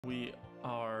We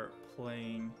are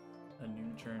playing a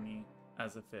new journey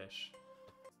as a fish.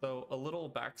 So a little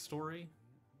backstory.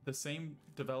 The same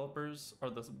developers are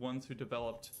the ones who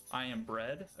developed I Am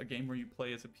Bread, a game where you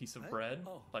play as a piece of bread,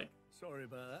 like sorry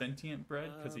about that. sentient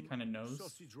bread, because he kind of knows.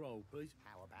 Sausage roll, please.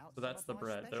 How about So that's the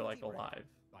bread. They're like alive.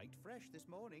 Baked fresh this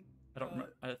morning. I don't.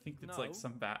 I think it's like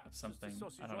some vat of something.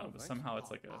 sausage I don't know, roll, but thanks. somehow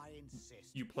it's like a. I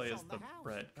insist. You play It's as on the house.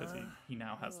 bread because he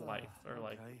now has life or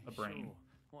like Okay, a brain.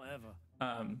 sure.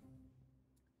 Whatever.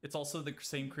 It's also the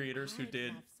same creators who I'd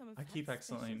did. love some of I keep that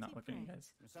accidentally not specialty looking at you bread.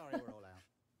 guys. I'm sorry we're all out.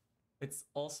 It's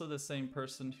also the same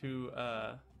person who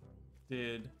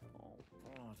did Oh,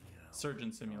 bloody hell.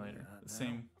 Surgeon Simulator. That The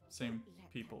now. same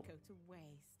Let people. that go to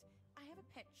waste. I have a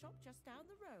pet shop just down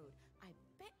the road. I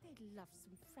bet they'd love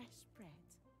some fresh bread.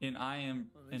 In I Am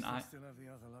At in least I I still have the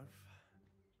other loaf.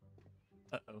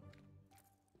 uh-oh.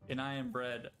 In I Am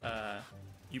Bread,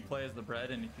 you play as the bread,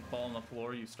 and if you fall on the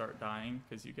floor, you start dying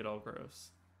because you get all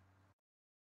gross.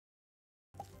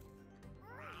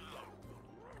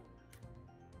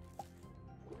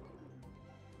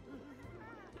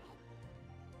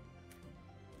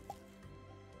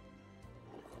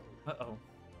 Uh-oh.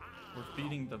 We're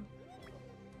feeding the...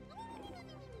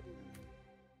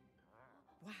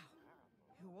 Wow,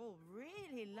 you all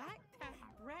really like that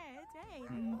bread, eh?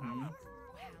 Mhm. Well,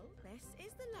 this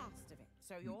is the last of it,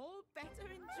 so you all better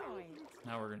enjoy it.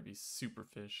 Now we're gonna be super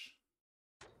fish.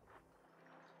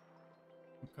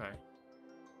 Okay.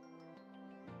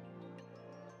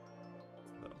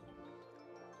 So,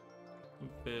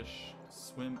 fish,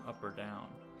 swim up or down.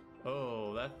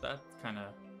 Oh, that's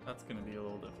gonna be a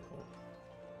little difficult.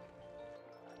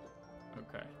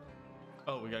 Okay.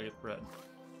 Oh, we gotta get the bread.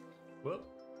 Whoop.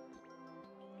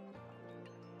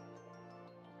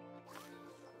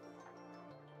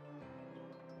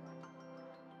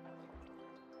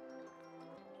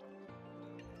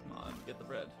 Come on, get the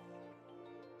bread.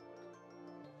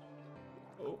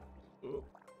 Oh, oh,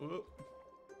 oh.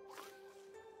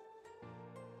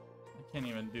 I can't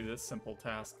even do this simple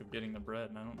task of getting the bread,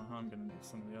 and I don't know how I'm gonna do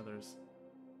some of the others.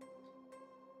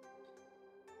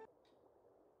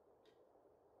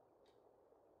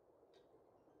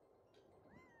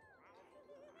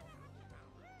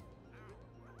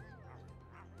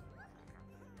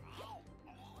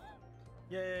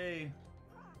 Yay!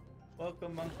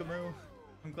 Welcome, Monkamoo.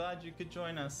 I'm glad you could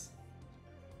join us.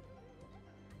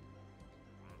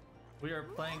 We are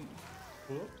playing...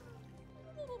 Whoop.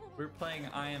 We're playing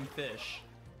I Am Fish,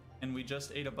 and we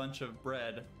just ate a bunch of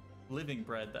bread, living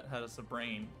bread that had us a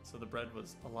brain, so the bread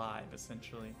was alive,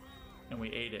 essentially, and we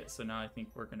ate it, so now I think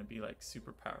we're gonna be like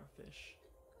superpower fish.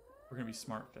 We're gonna be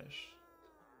smart fish.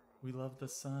 We love the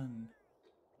sun.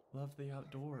 Love the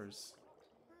outdoors.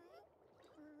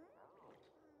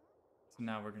 So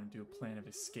now we're gonna do a plan of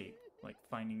escape, like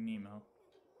Finding Nemo.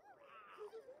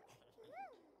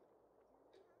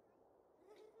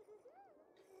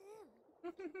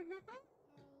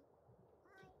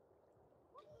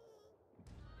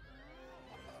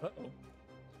 Uh-oh.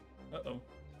 Uh-oh.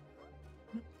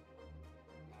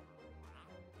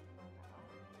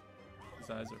 His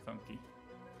eyes are funky.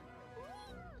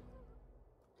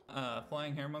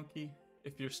 Flying hair monkey,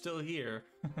 if you're still here,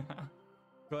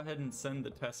 go ahead and send the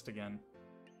test again.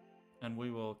 And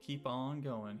we will keep on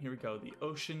going. Here we go. The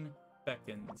ocean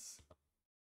beckons.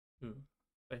 Ooh.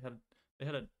 They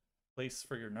had a place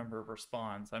for your number of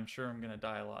respawns. I'm sure I'm gonna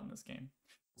die a lot in this game.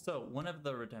 So one of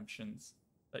the redemptions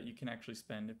that you can actually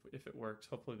spend if it works.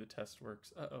 Hopefully the test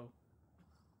works. Uh-oh.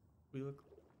 We look...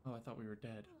 Oh, I thought we were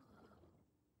dead.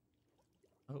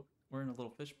 Oh, we're in a little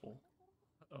fishbowl.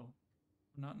 Uh-oh.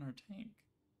 We're not in our tank.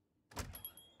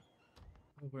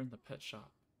 Oh, we're in the pet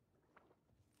shop.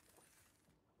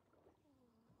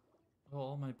 Oh,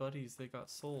 all my buddies, they got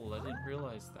sold. I didn't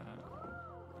realize that.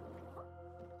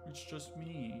 It's just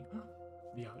me.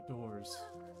 The outdoors.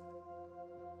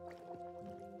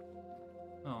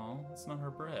 Oh, it's not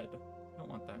her bread. I don't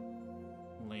want that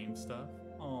lame stuff.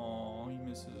 Oh, he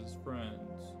misses his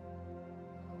friends.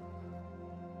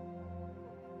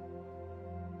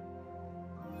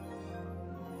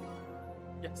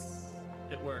 Yes,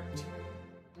 it worked.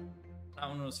 That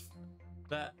one was...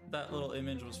 That little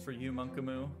image was for you,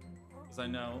 Monkamoo. Because I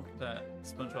know that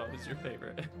SpongeBob is your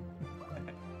favorite.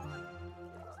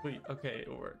 Sweet, okay,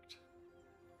 it worked.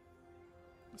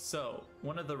 So,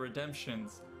 one of the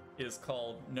redemptions is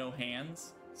called No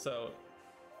Hands. So,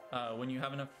 when you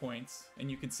have enough points, and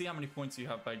you can see how many points you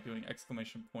have by doing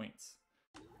exclamation points.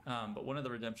 But one of the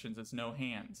redemptions is No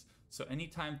Hands. So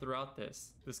anytime throughout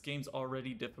this game's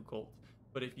already difficult.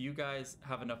 But if you guys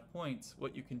have enough points,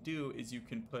 what you can do is you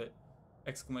can put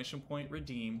exclamation point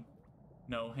redeem,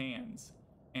 no hands.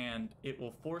 and it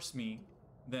will force me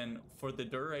then for the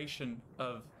duration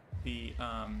of the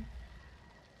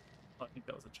I think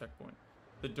that was a checkpoint.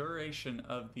 The duration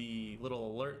of the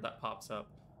little alert that pops up,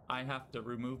 I have to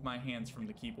remove my hands from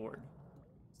the keyboard.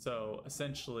 So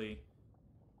essentially,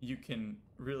 you can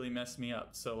really mess me up.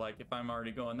 So like if I'm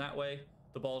already going that way,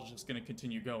 the ball's just gonna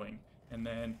continue going. And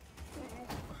then,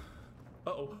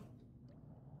 uh-oh.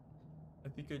 I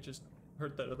think I just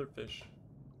hurt that other fish.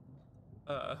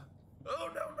 Oh no,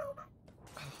 no, no.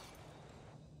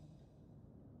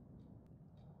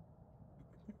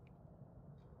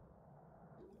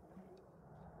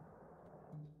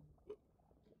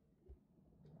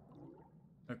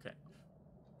 Okay.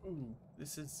 Ooh,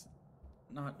 this is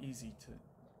not easy to...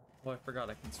 Oh, I forgot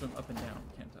I can swim up and down,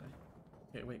 can't I?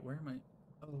 Okay, wait, where am I?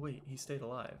 Oh, wait, he stayed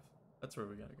alive. That's where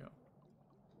we gotta go.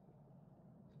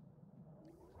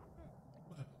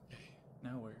 Okay,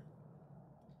 now where?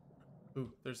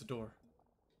 Ooh, there's a door.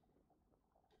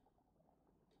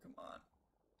 Come on.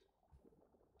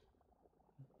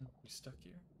 We stuck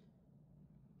here?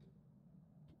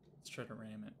 Let's try to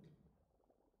ram it.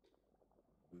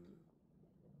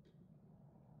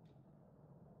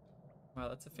 Wow,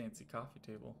 that's a fancy coffee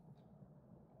table.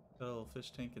 Got a little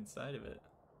fish tank inside of it.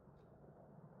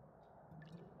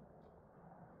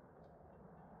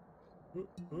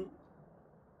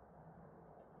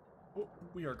 Oh,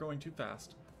 we are going too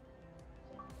fast.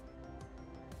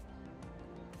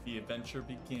 The adventure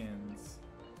begins.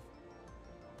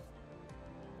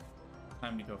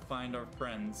 Time to go find our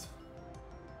friends.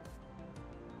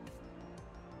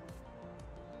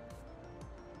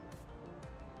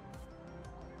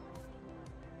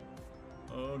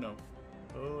 Oh no.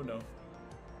 Oh no.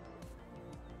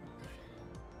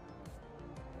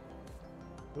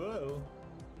 Whoa.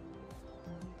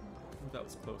 Ooh, that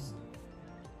was close.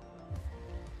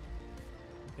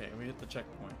 Okay, we hit the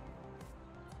checkpoint.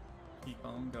 Keep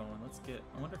on going. Let's get...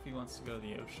 I wonder if he wants to go to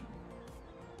the ocean.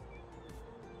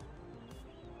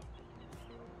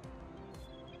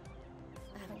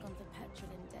 I haven't gone for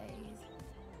petrol in days.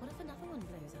 What if another one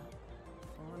blows up?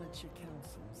 Barnardshire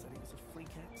Council said it was a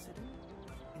freak accident.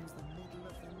 It was the middle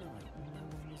of the night and no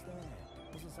one was there.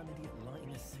 Wasn't some idiot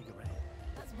lighting a cigarette?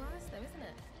 That's worse though, isn't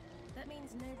it? That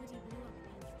means nobody blew up.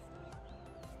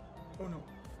 Oh no.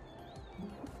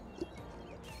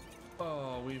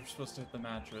 Oh, we were supposed to hit the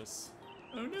mattress.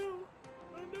 Oh no.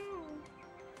 Oh no.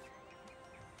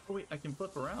 Oh wait, I can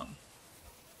flip around.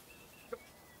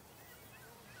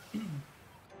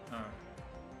 Alright.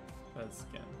 Let's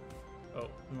again. Oh,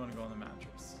 we want to go on the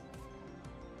mattress.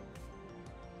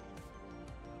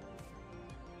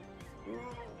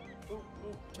 Oh,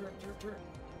 turn.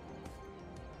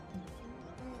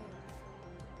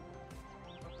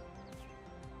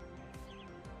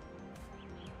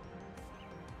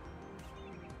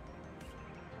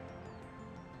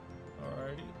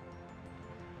 Alrighty.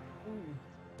 Ooh.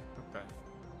 Okay.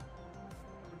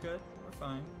 We're good. We're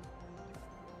fine.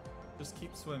 Just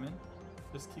keep swimming.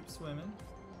 Just keep swimming.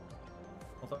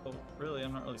 Although, really,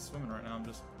 I'm not really swimming right now. I'm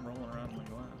just rolling around in the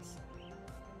glass.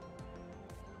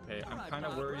 Okay, I'm kind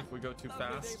of worried if we go too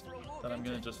fast that I'm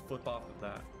going to just flip off of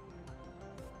that.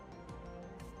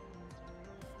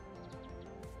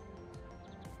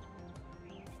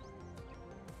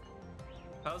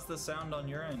 How's the sound on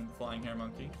your end, Flying Hair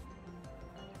Monkey?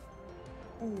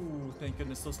 Ooh, thank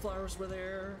goodness those flowers were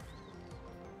there.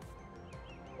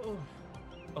 Oh,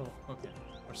 okay.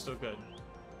 We're still good.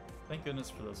 Thank goodness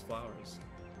for those flowers.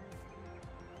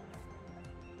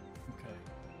 Okay.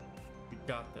 We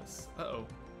got this. Uh-oh.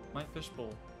 My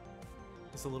fishbowl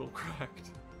is a little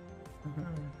cracked.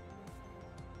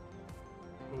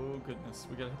 Oh, goodness.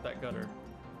 We gotta hit that gutter.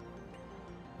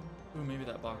 Ooh, maybe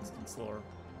that box can slow her.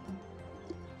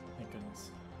 Thank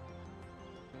goodness.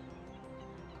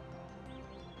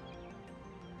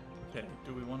 Okay,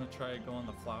 do we want to try go on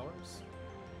the flowers?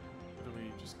 Or do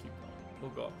we just keep going?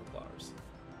 We'll go off the flowers.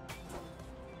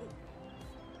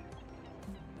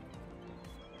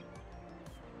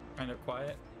 Kind of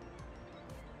quiet.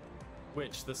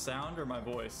 Which, the sound or my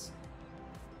voice?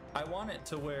 I want it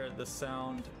to where the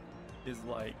sound is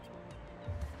like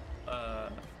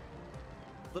a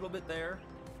little bit there,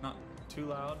 not too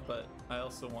loud, but I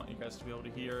also want you guys to be able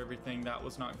to hear everything. That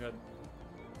was not good.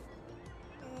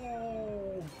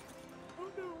 Oh,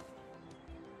 oh no.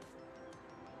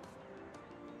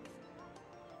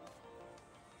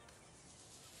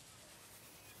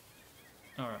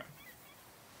 All right.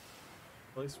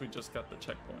 At least we just got the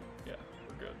checkpoint. Yeah,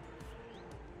 we're good.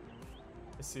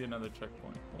 I see another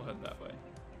checkpoint. We'll head that way.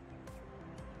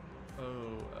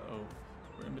 Oh,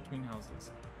 we're in between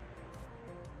houses.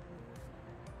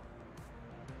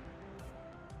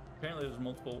 Apparently there's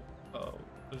multiple, oh,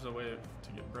 there's a way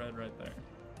to get bread right there.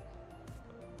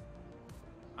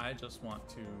 I just want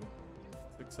to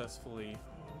successfully,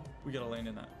 we gotta land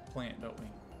in that plant, don't we?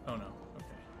 Oh no, okay.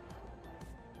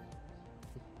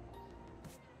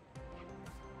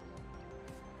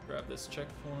 Grab this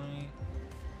checkpoint.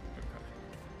 Okay.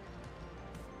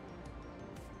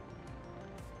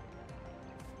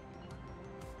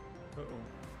 Uh-oh.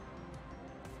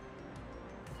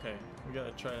 Okay, we gotta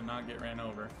try to not get ran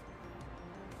over.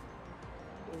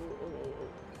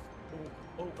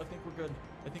 Oh, I think we're good.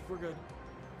 I think we're good.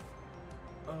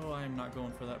 Oh, I am not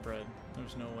going for that bread.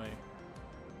 There's no way.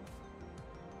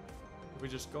 Do we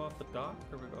just go off the dock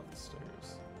or we go off the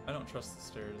stairs? I don't trust the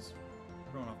stairs.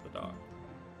 We're going off the dock.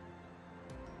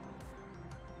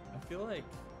 I feel like...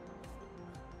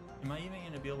 Am I even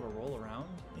going to be able to roll around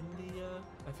in the...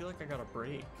 I feel like I got a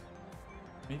break.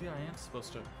 Maybe I am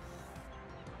supposed to...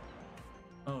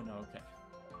 Oh no, okay.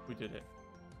 We did it.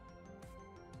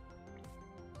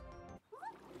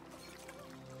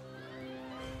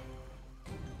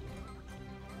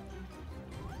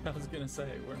 I was gonna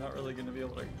say, we're not really gonna be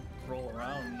able to roll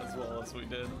around as well as we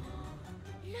did.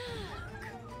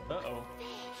 Look! Uh-oh.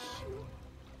 Fish!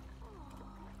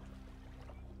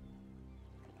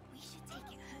 We should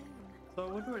take it home. So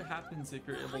I wonder what happens if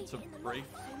you're able Hide to it in the break...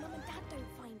 loft so Mum and Dad don't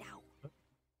find out. I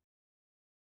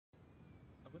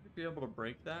wonder if you're able to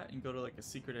break that and go to like a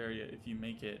secret area if you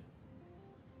make it,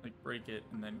 like break it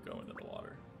and then go into the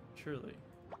water. Surely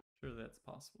that's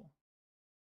possible.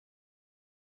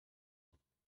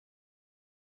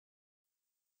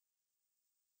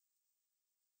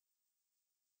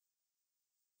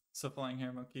 So Flying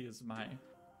Hair Monkey, is my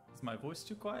voice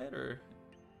too quiet or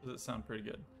does it sound pretty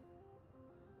good?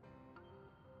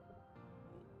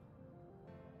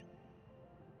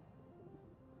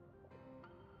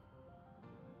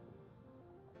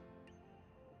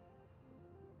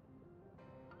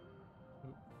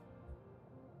 Oop.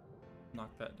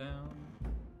 Knock that down.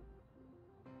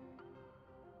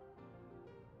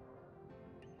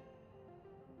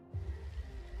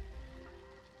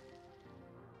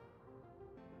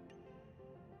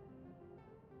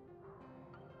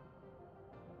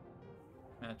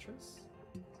 Mattress.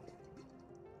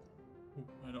 Ooh,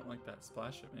 I don't like that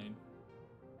splash it made.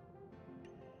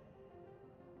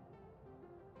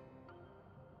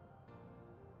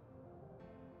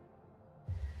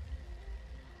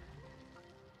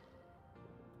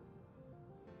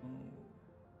 Oh.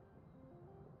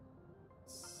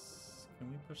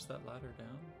 Can we push that ladder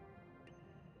down?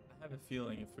 I have a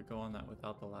feeling if we go on that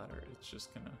without the ladder, it's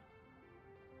just gonna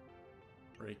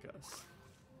break us.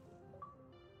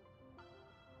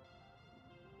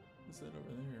 What's that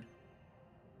over there?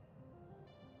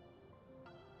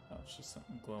 Oh, it's just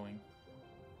something glowing.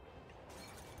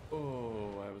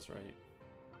 Oh, I was right.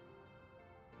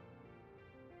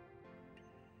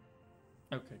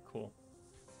 Okay, cool.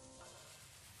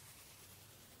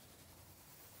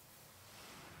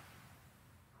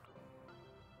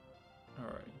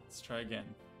 Alright, let's try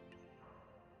again.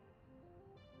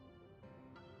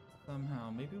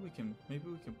 Somehow, maybe we can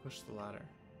push the ladder.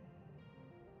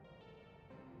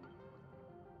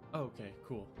 Okay,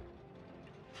 cool.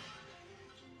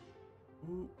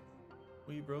 Ooh,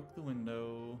 we broke the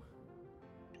window.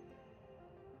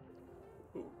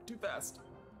 Ooh, too fast.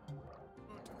 Ooh,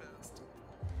 too fast.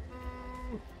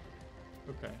 Ooh.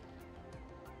 Okay.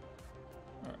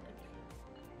 Alright.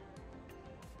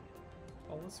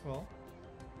 All is well.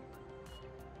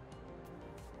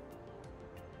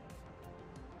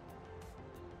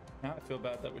 Now I feel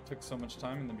bad that we took so much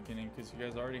time in the beginning because you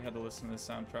guys already had to listen to this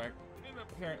soundtrack. And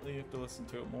apparently you have to listen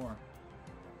to it more.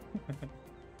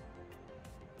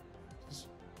 Just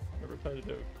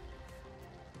repetitive.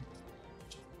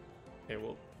 Okay,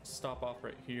 we'll stop off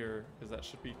right here because that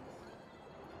should be...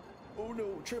 Oh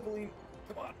no, trampoline!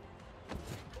 Come on!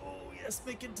 Oh yes,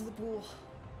 make it to the pool!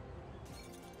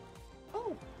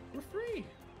 Oh, we're free!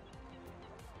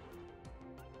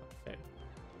 Okay.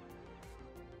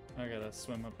 I gotta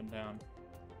swim up and down.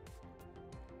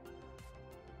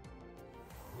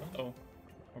 Uh-oh.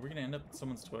 Are we gonna end up in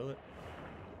someone's toilet?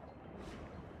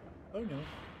 Oh no.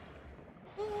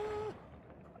 Ah,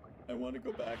 I want to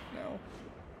go back now.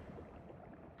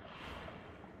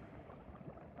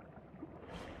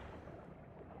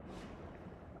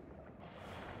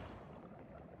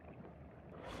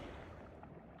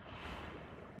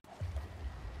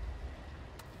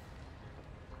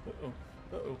 Uh-oh.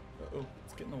 Uh-oh. Uh-oh.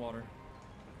 Let's get in the water.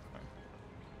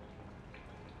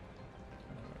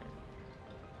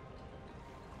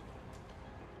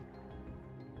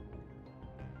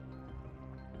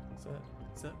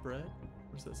 Is that bread?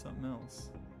 Or is that something else?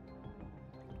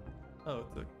 Oh,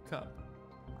 it's a cup.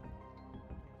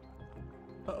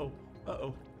 Uh-oh.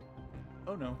 Uh-oh.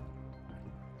 Oh no.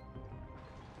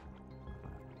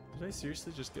 Did I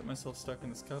seriously just get myself stuck in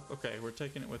this cup? Okay, we're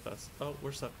taking it with us. Oh,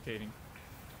 we're suffocating.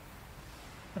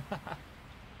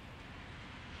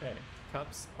 Okay,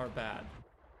 cups are bad.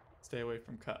 Stay away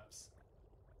from cups.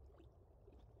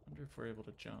 Wonder if we're able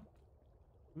to jump.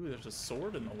 Ooh, there's a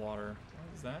sword in the water.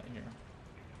 What is that here?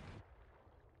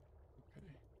 Okay.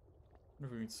 Wonder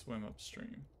if we can swim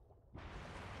upstream.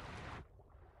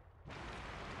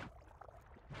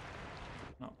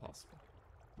 Not possible.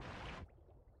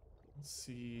 Let's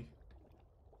see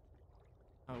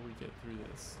how we get through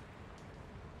this.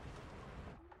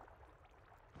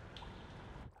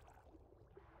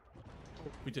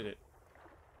 Oh, we did it.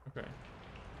 Okay.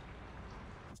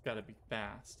 It's gotta be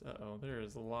fast. Uh-oh, there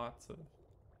is lots of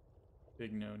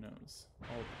big no-nos.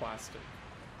 All plastic.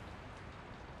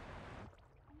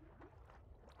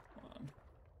 Come on.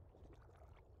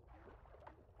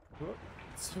 Whoop,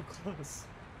 it's so close.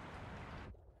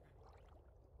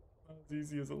 Not as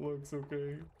easy as it looks,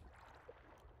 okay.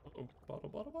 Uh-oh, bottle,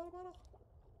 bottle, bottle, bottle.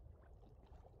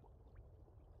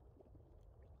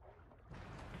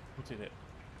 We did it.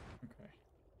 Okay.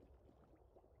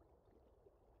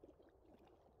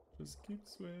 Just keep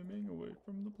swimming away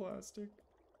from the plastic.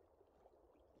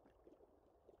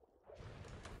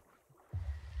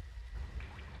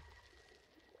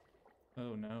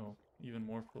 Oh no, even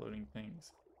more floating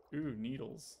things. Ooh,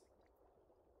 needles.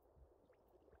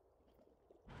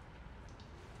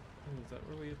 Oh, is that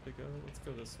where we have to go? Let's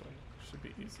go this way. Should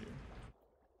be easier.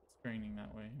 It's draining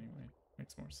that way anyway.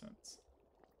 Makes more sense.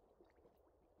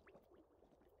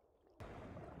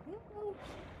 Woo!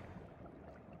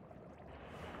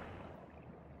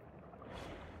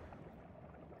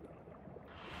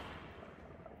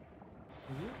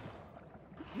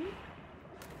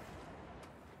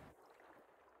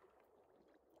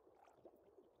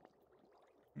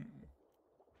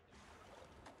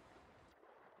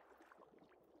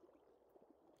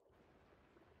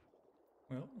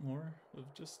 Well, more of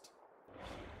just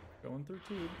going through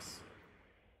tubes.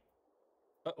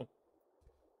 Uh-oh.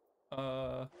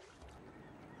 Oh,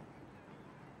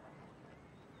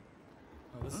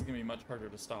 this is gonna be much harder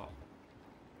to stop.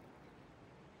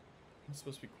 I'm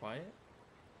supposed to be quiet?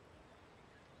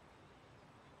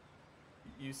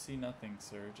 You see nothing,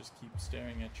 sir. Just keep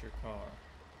staring at your car.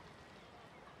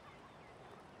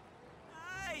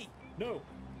 Hey! No!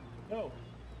 No!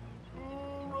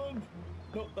 Run!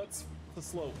 No, that's the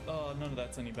slope. None of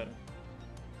that's any better.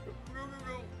 Go, go,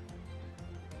 go,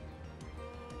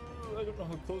 go. I don't know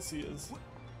how close he is.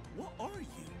 What are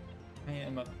you? I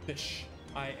am a fish.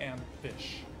 I am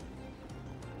fish.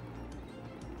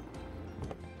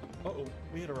 Uh-oh,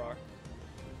 we hit a rock.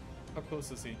 How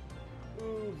close is he?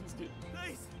 Oh, he's getting...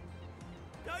 Please!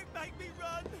 Don't make me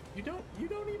run! You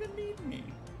don't even need me.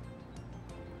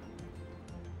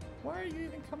 Why are you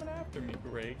even coming after me,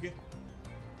 Greg?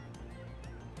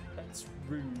 That's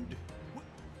rude.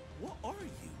 What are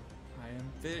you? I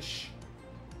am fish.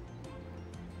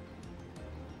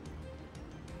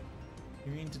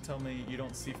 You mean to tell me you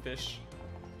don't see fish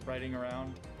riding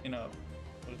around in a,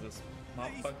 what is this,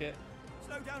 mop Please. bucket?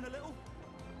 Slow down a little.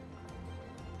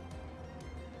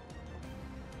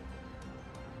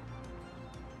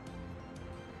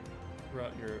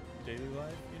 Throughout your daily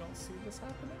life, you don't see this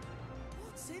happening?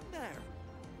 What's in there?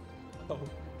 Oh,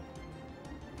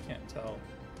 can't tell.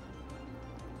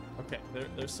 Okay,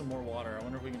 there's some more water. I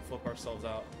wonder if we can flip ourselves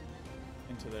out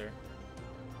into there.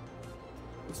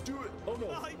 Let's do it! Oh no!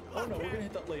 Oh no, we're gonna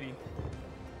hit that lady.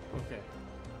 Okay.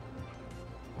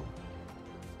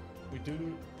 We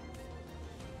do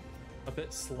a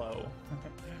bit slow.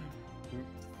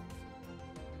 Oops.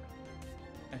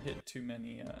 I hit too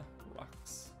many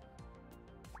rocks.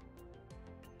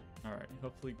 Alright,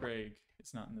 hopefully Greg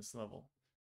is not in this level.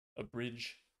 A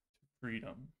bridge to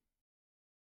freedom.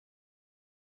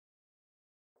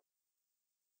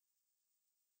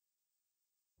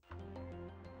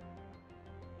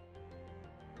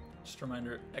 Just a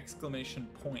reminder, exclamation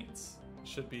points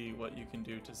should be what you can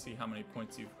do to see how many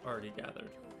points you've already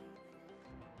gathered.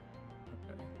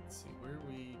 Okay, let's see, where are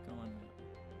we going?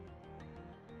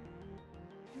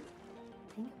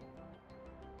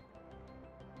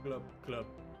 Club, club.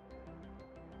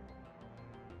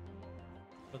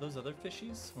 Are those other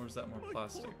fishies, or is that more My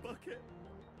plastic? poor bucket.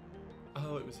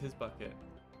 Oh, it was his bucket.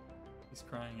 He's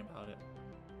crying about it.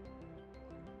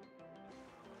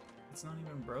 It's not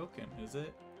even broken, is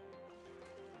it?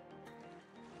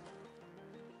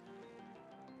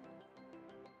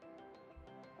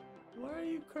 Why are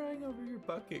you crying over your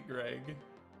bucket, Greg?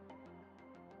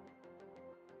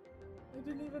 I I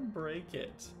didn't even break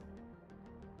it.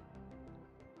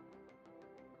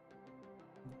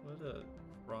 What a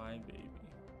crybaby.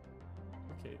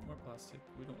 Okay, more plastic.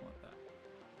 We don't want that.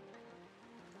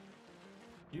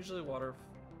 Usually water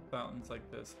fountains like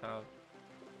this have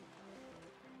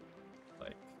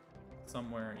like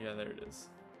somewhere, yeah, there it is.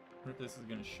 What if this is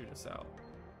gonna shoot us out?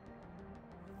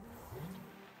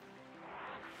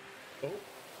 Oh.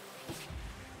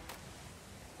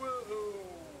 Whoa.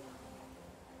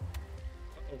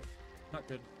 Uh-oh. Not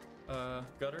good.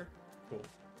 Gutter? Cool.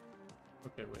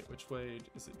 Okay, wait, which way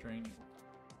is it draining?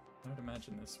 I would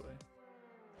imagine this way.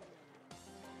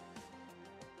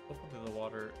 Hopefully the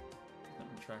water isn't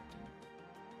retracting.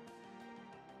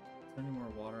 Is there any more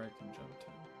water I can jump to?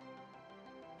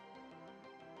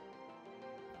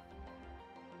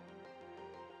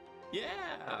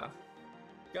 Yeah!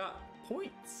 Got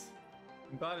points!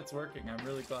 I'm glad it's working. I'm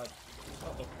really glad.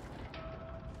 Uh-oh.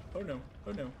 Oh no.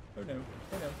 Oh no. Oh no.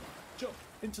 Oh no. Jump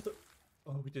into the...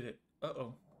 Oh, we did it.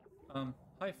 Uh-oh.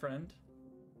 Hi, friend.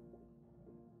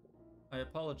 I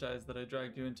apologize that I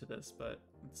dragged you into this, but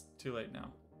it's too late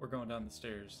now. We're going down the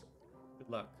stairs. Good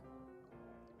luck.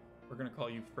 We're gonna call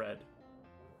you Fred.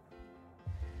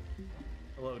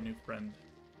 Hello, new friend.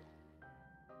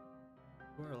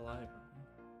 We're alive.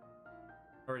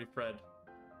 Alrighty, Fred.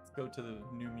 Let's go to the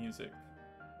new music.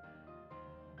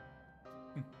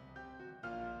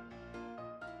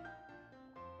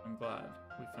 I'm glad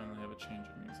we finally have a change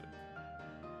of music.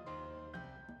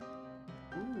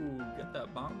 Ooh, get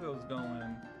that bongos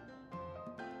going.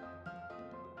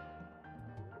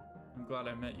 I'm glad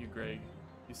I met you, Greg.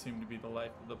 You seem to be the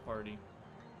life of the party.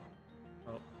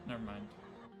 Oh, never mind.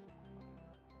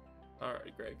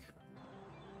 Alright, Greg.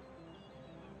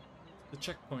 The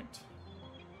checkpoint.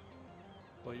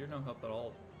 Well, you're no help at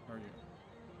all, are you?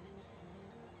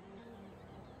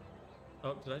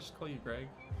 Oh, did I just call you Greg?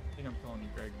 I think I'm calling you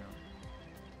Greg now.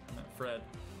 I meant Fred.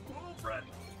 Oh, Fred!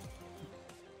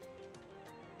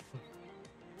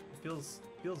 It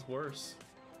feels worse.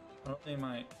 Not only am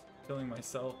I killing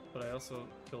myself, but I also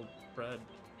killed Fred.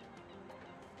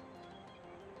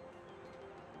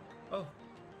 Oh,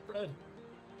 Fred.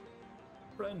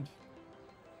 Friend.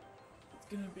 It's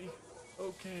gonna be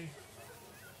okay.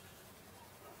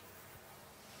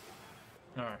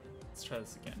 Alright, let's try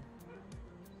this again.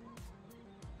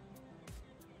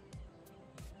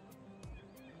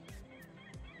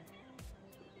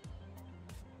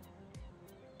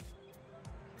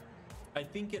 I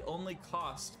think it only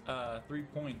cost 3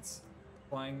 points,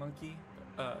 flying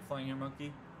hair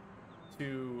monkey,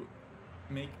 to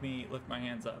make me lift my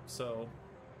hands up. So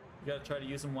you gotta try to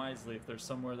use them wisely. If there's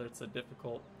somewhere that's a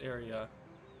difficult area,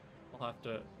 I'll have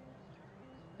to,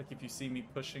 like if you see me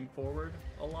pushing forward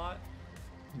a lot,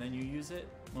 and then you use it,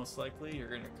 most likely you're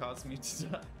gonna cause me to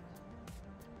die.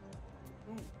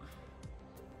 Ooh.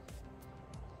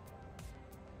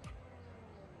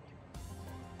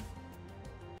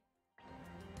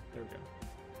 There we go.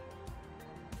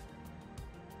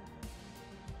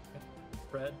 Okay.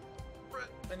 Fred,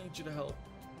 I need you to help.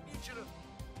 I need you to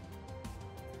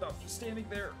stop just standing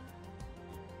there.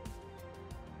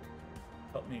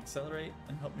 Help me accelerate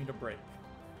and help me to brake,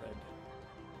 Fred.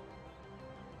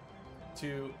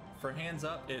 For hands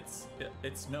up, it's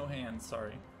no hands,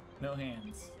 sorry. No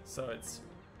hands. So it's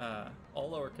all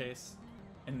lowercase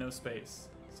and no space.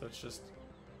 So it's just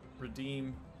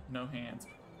redeem, no hands.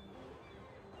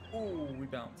 Oh, we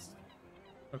bounced.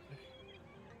 Okay.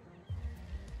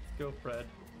 Let's go, Fred.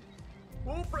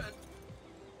 Oh, Fred!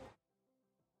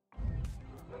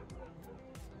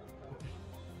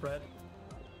 Fred.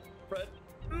 Fred.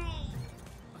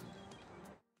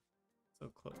 So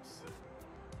close.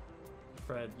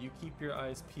 Fred, you keep your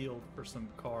eyes peeled for some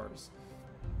cars.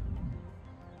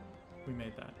 We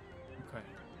made that. Okay.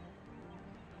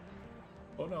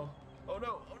 Oh no. Oh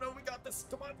no. Oh no, we got this.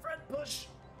 Come on, Fred, push!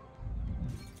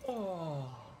 Oh.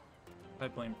 I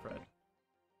blame Fred.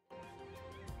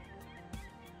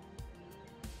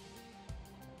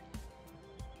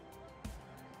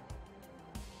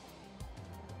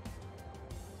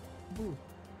 Ooh,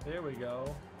 there we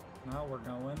go. Now we're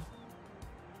going.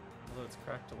 Although it's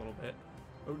cracked a little bit.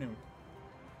 Oh no.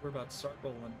 We're about to start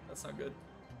rolling. That's not good.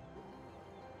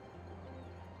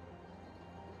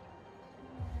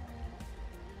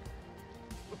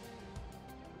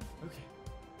 Okay.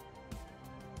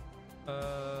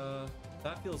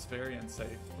 That feels very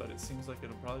unsafe, but it seems like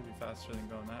it'll probably be faster than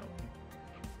going that way.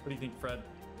 What do you think, Fred?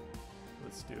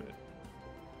 Let's do it.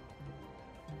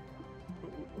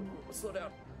 Ooh, slow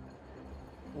down.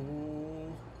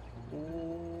 Ooh.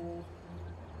 Ooh.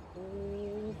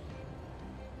 Ooh.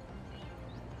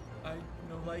 I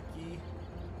no likey.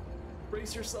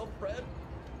 Brace yourself, Fred.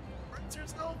 Brace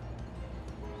yourself.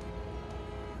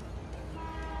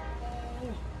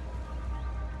 Oh.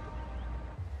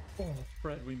 Oh,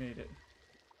 Fred, we made it.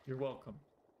 You're welcome.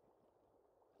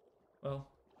 Well,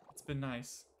 it's been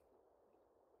nice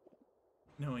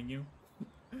knowing you.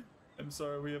 I'm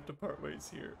sorry we have to part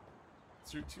ways here.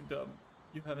 'Cause you're too dumb.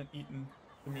 You haven't eaten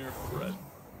the miracle bread.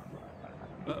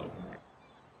 Uh-oh.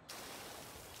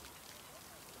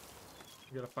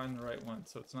 You gotta find the right one,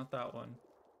 so it's not that one.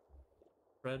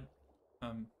 Fred,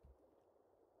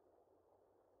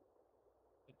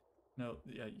 no,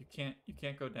 yeah, you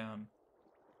can't go down.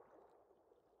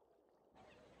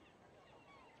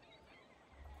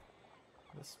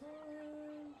 This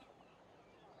one.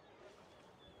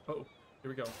 Oh,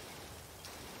 here we go.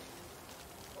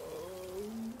 Oh,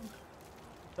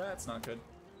 that's not good.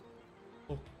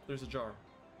 Oh, there's a jar.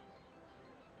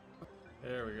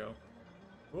 There we go.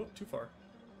 Oh, too far.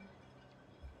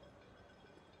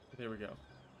 There we go.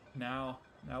 Now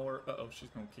we're, uh-oh, she's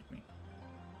gonna kick me.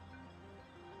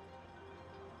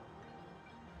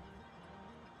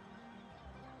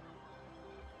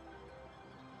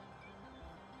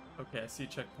 Okay, I see a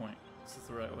checkpoint. This is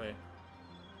the right way.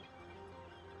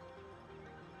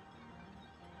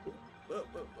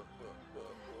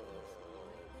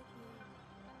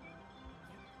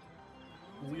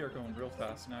 We are going real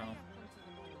fast now.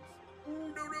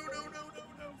 No.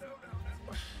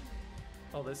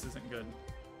 Oh, this isn't good.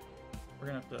 We're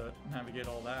gonna have to navigate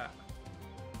all that.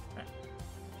 Okay,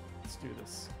 let's do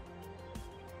this.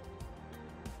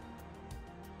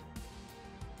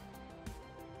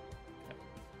 Okay.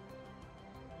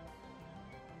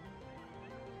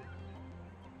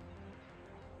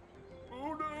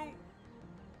 Oh no!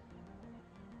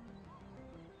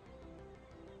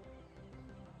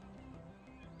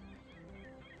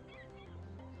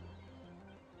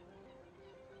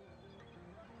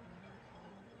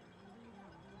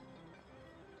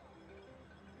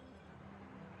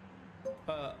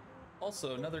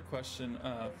 Also, another question,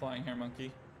 Flying Hair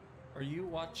Monkey. Are you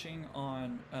watching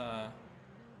on a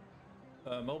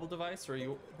mobile device, or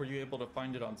were you able to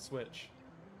find it on Switch?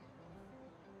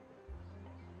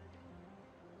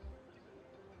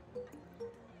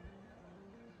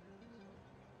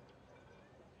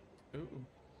 Ooh.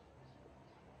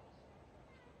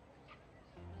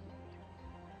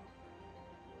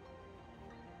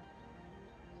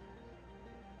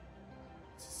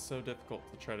 So difficult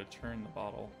to try to turn the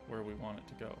bottle where we want it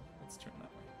to go. Let's turn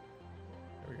that way.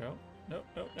 There we go. Nope,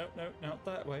 nope, nope, nope, not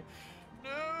that way.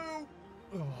 No!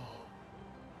 Oh.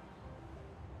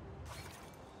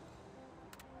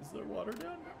 Is there water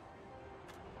down?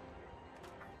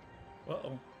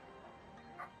 Uh-oh.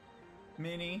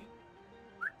 Minnie.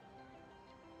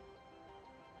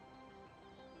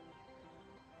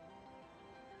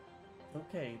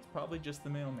 Okay, it's probably just the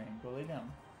mailman. Go lay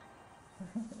down.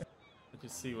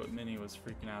 Just see what Minnie was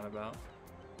freaking out about.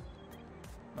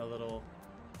 A little,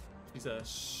 she's a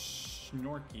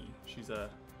Schnorky. She's a,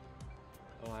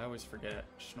 oh, I always forget,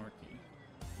 Schnorky.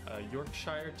 A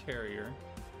Yorkshire Terrier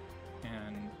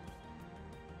and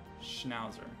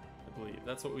Schnauzer, I believe.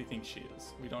 That's what we think she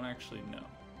is. We don't actually know.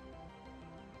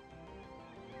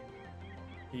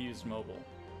 He used mobile.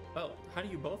 Oh, how do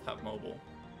you both have mobile?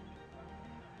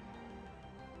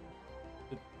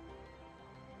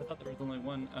 I thought there was only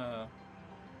one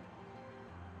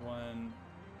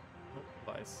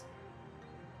device.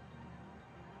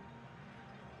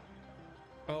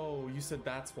 Oh, you said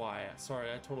that's why.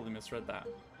 Sorry, I totally misread that.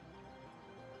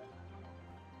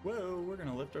 Whoa, we're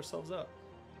gonna lift ourselves up.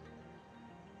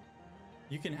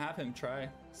 You can have him try,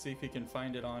 see if he can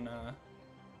find it on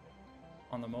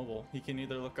the mobile. He can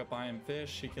either look up I am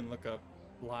fish, he can look up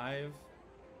live.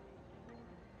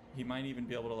 He might even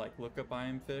be able to like look up I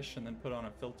am fish and then put on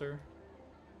a filter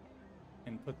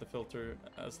and put the filter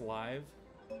as live.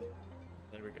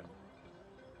 There we go.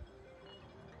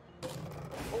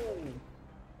 Oh,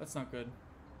 that's not good.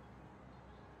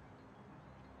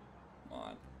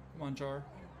 Come on, Jar.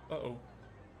 Uh-oh.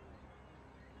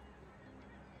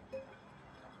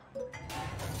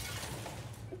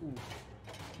 Ooh.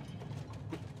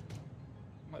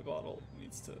 My bottle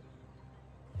needs to.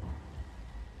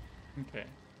 Okay.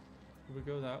 Do we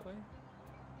go that way?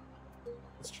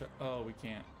 Let's try. Oh, we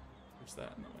can't. There's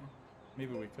that in the way.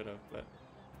 Maybe we could have, but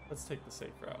let's take the safe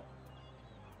route.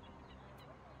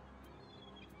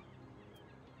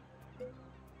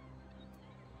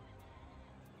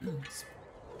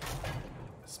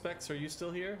 Specs, are you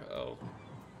still here? Oh.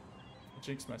 I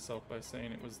jinxed myself by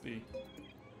saying it was the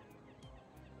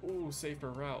safer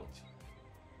route.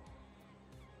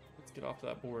 Let's get off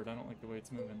that board. I don't like the way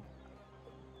it's moving.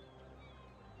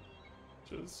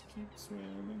 Just keep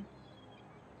swimming.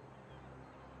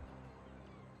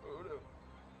 Oh no.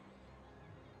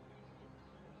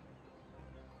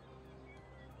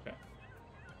 Okay.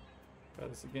 Try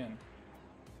this again.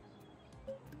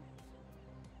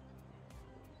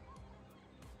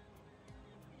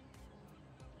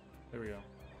 There we go.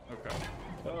 Okay.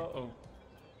 Uh-oh.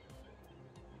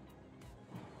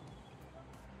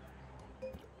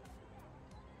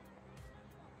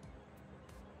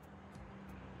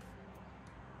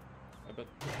 I bet.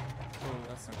 Oh,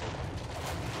 that's not good.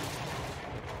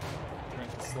 We're going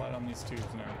to slide on these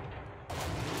tubes now.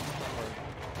 Not that hard.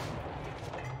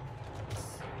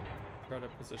 Let's try to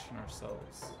position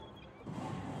ourselves.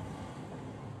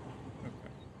 Okay.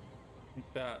 I think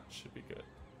that should be good.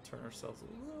 Turn ourselves a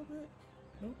little bit.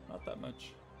 Nope, not that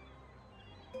much.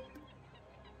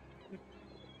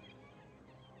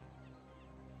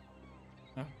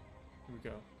 Ah, here we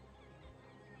go.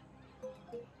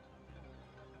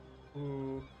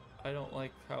 Ooh, I don't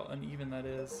like how uneven that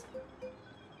is.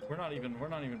 We're not even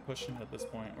pushing it at this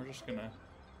point. We're just gonna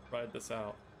ride this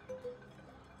out.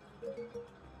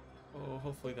 Oh,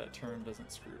 hopefully that turn doesn't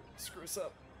screw us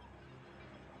up.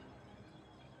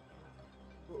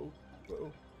 Whoa,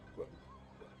 whoa, whoa.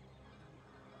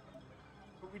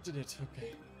 Oh, we did it,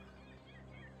 okay.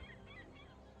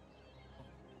 Oh,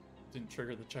 didn't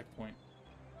trigger the checkpoint.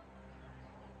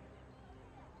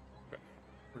 Okay,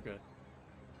 we're good.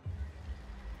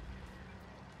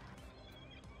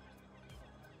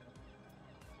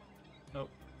 Nope.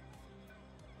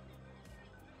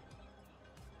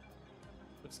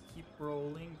 Just keep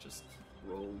rolling, just keep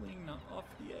rolling, not off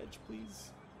the edge,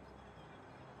 please.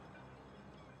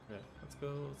 Okay, let's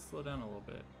go, let's slow down a little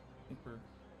bit. I think we're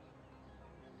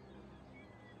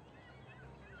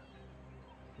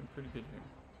doing pretty good here.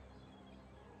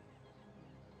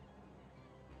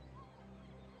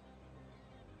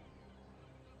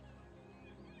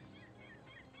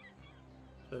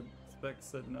 The spec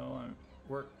said no, I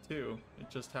work too. It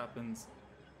just happens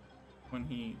when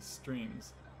he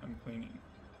streams. I'm cleaning.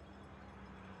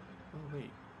 Oh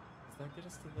wait, does that get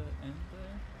us to the end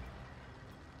there?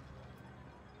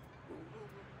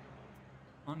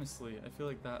 Honestly, I feel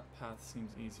like that path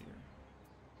seems easier.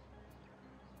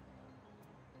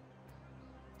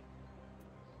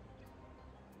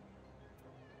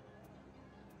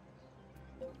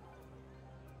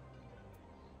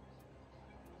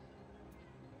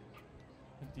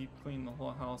 I deep clean the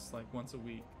whole house like once a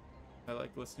week. I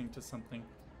like listening to something.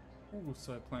 Ooh,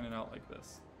 so I plan it out like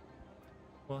this.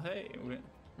 Well, hey,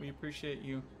 we appreciate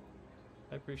you.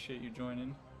 I appreciate you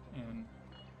joining and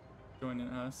joining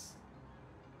us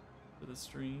for the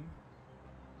stream.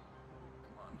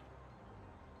 Come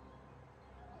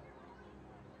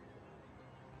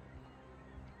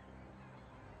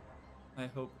on. I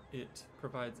hope it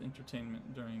provides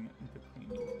entertainment during the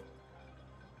cleaning,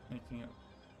 making it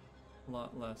a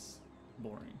lot less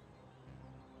boring.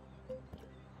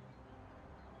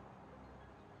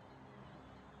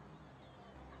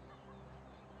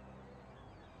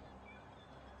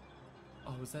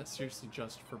 Oh, is that seriously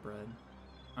just for bread?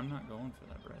 I'm not going for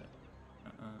that bread.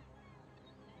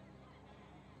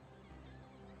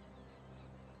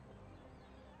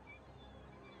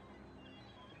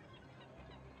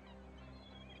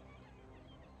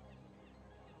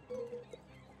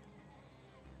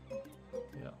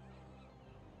 Yeah.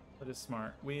 That is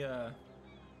smart. We,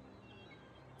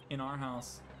 in our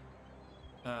house,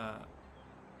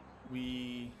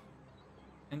 we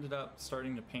ended up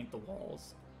starting to paint the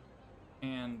walls.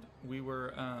 And we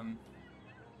were,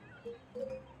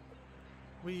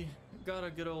 we got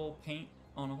a good old paint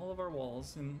on all of our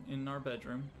walls in our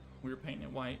bedroom. We were painting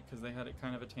it white because they had it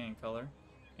kind of a tan color.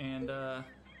 And as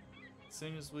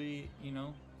soon as we, you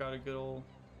know, got a good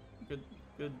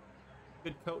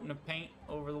coating of paint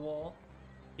over the wall,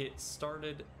 it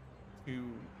started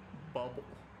to bubble.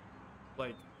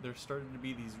 Like there started to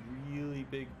be these really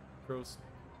big, gross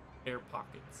air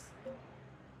pockets.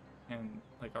 And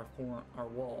like our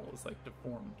wall was like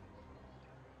deformed.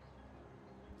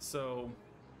 So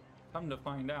come to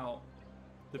find out,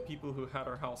 the people who had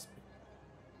our house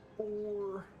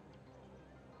before,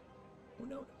 oh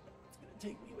no, it's gonna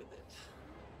take me with it.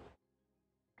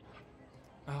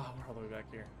 Ah, we're all the way back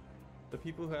here. The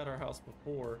people who had our house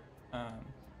before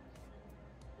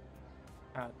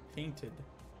had painted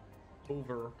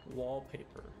over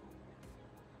wallpaper,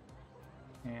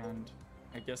 and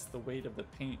I guess the weight of the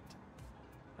paint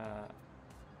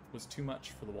was too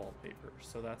much for the wallpaper,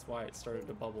 so that's why it started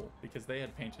to bubble, because they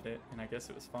had painted it and I guess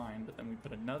it was fine, but then we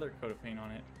put another coat of paint on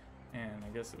it and I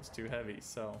guess it was too heavy.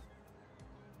 So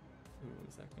ooh,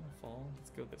 is that gonna fall?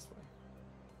 Let's go this way.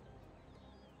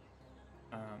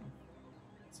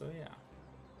 So yeah.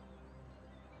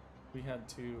 We had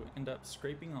to end up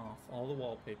scraping off all the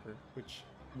wallpaper, which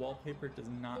wallpaper does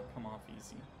not come off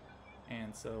easy.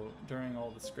 And so during all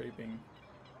the scraping,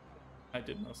 I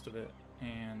did most of it,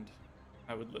 and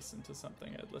I would listen to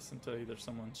something. I'd listen to either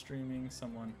someone streaming,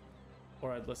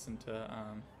 or I'd listen to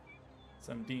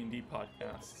some D&D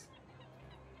podcasts.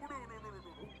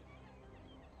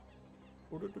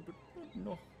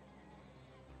 No.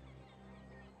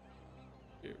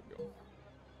 Here we go.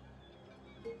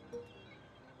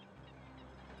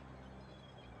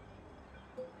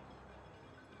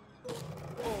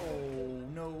 Oh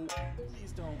no,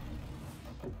 please don't.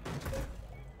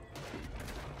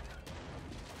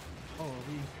 Oh, are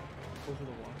we over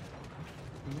the water?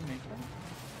 Can we make one?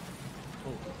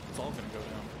 Oh, it's all gonna go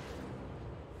down.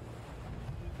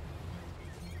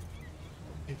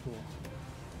 Okay, cool.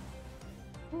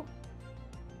 Whew.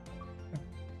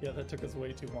 Yeah, that took us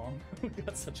way too long. We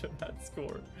got such a bad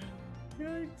score.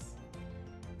 Yikes.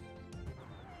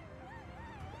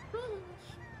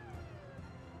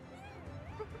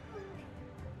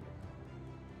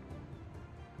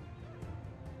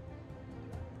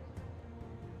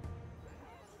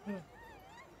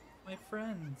 My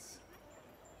friends.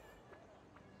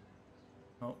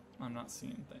 Oh, I'm not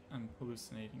seeing things. I'm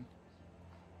hallucinating.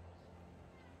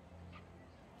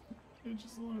 I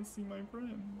just want to see my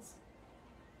friends.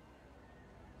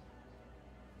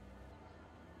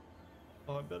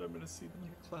 Oh, I bet I'm gonna see them in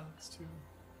the clouds too.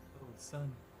 Oh, the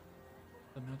sun.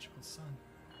 The magical sun.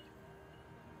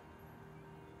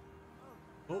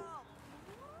 Oh!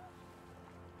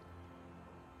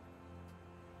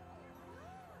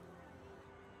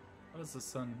 How does the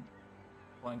sun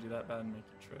blind you that bad and make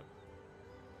you trip?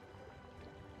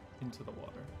 Into the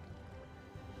water.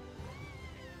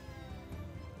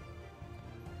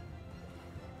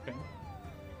 Okay.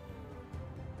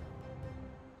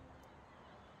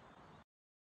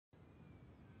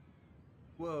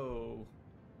 Whoa.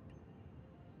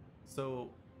 So,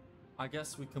 I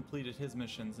guess we completed his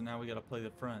missions and now we gotta play the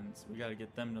friends. We gotta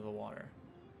get them to the water.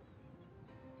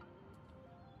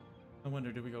 I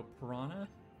wonder, do we go piranha,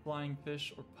 flying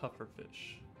fish, or puffer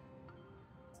fish?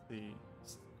 Let's see.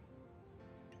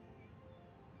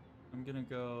 We're gonna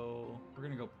go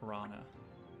piranha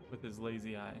with his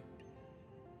lazy eye.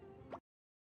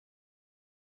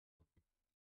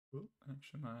 Oop,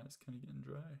 actually my eye's kind of getting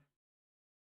dry.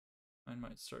 I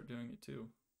might start doing it too.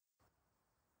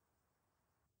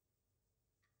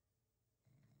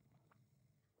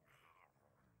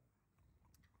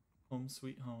 Home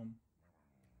sweet home.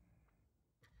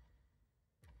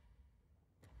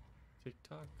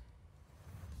 TikTok.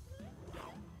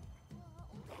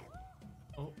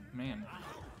 Oh man,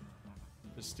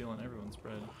 just stealing everyone's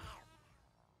bread.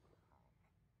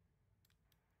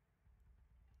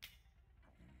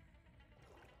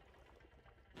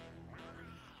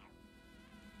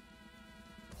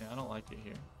 Yeah, I don't like it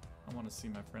here. I want to see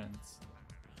my friends.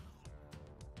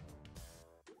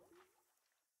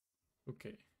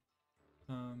 Okay.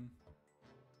 We'll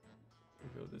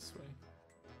go this way.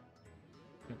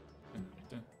 Dun, dun,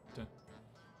 dun, dun.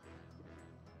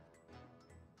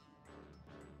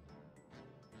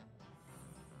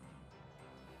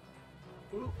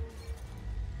 Ooh.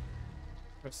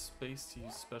 Press space to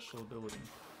use special ability.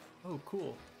 Oh,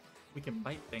 cool. We can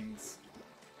bite things.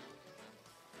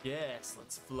 Yes,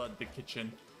 let's flood the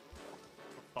kitchen.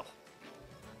 Oh.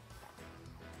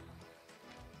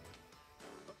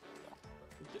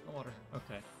 Get in the water.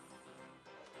 Okay.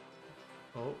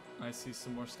 Oh, I see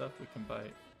some more stuff we can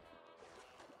bite.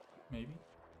 Maybe?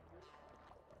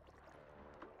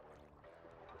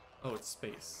 Oh, it's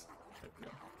space. There we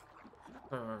go.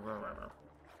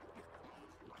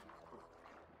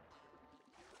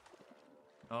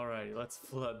 Alrighty, let's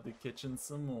flood the kitchen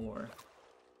some more.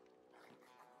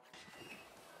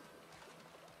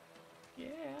 Yeah.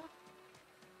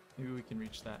 Maybe we can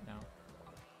reach that now.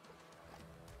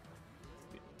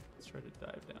 Let's try to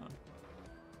dive down.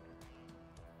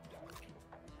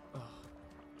 Oh.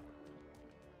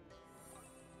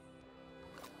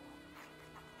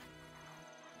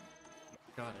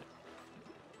 Got it.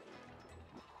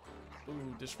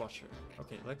 Ooh, dishwasher.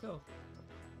 Okay, let go.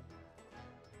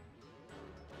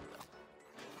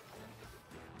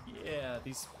 Yeah,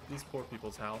 these poor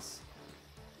people's house.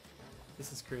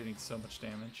 This is creating so much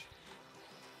damage.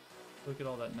 Look at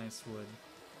all that nice wood.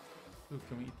 Ooh,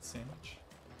 can we eat the sandwich?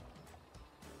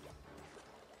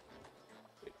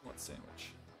 Wait, what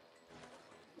sandwich?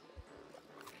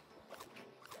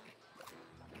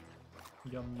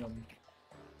 Yum yum.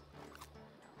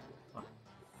 Ah.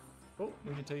 Oh,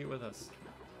 we can take it with us.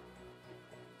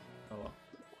 Oh well.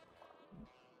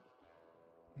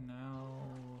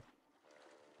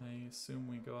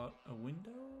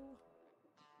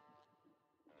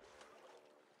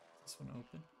 this one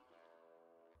open.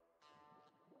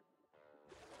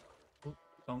 Oh,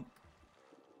 dunk.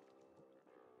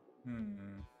 Is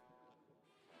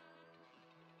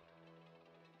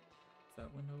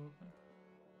that window open?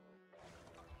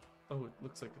 Oh, it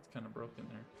looks like it's kind of broken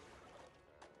there.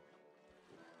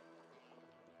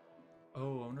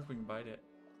 Oh, I wonder if we can bite it.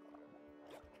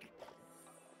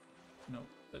 Nope,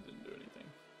 that didn't do anything.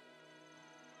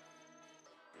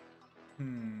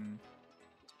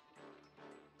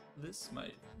 This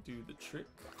might do the trick.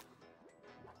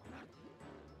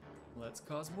 Let's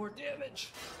cause more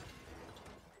damage.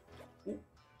 Ooh,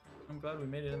 I'm glad we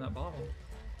made it in that bottle.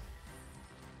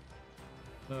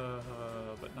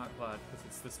 But not glad because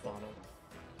it's this bottle.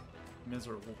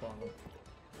 Miserable bottle.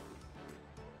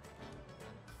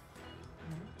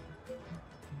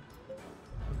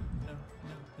 No,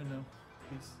 no, no, no.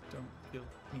 Please don't kill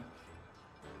me.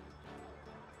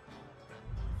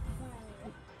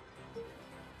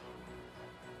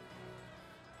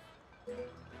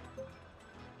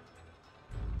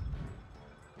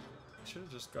 I should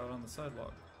have just got on the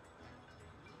sidewalk.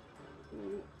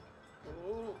 Ooh.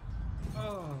 Oh.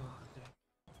 Oh, dang.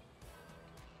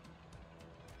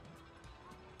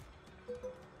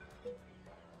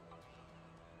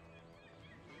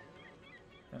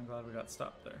 I'm glad we got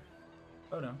stopped there.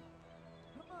 Oh no.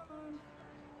 Come on.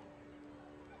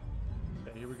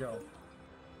 Okay, here we go.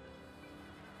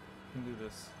 We can do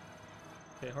this.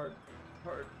 Okay, hard.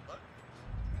 Hard.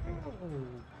 Oh,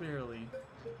 barely.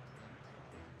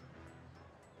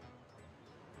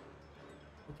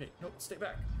 Okay, nope, stay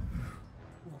back.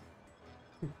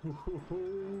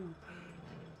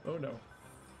 Oh no.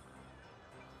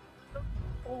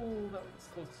 Oh, that was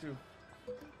close too.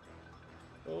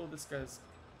 Oh, this guy's...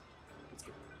 Let's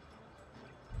go.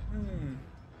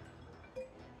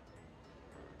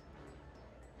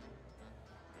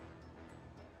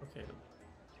 Okay,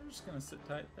 we're just gonna sit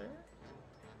tight there.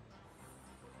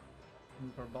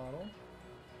 Move our bottle.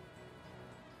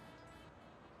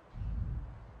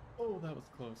 Oh, that was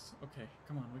close. Okay,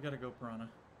 come on, we gotta go, Piranha.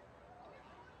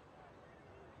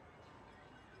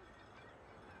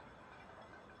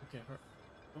 Okay, oh,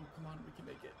 come on, we can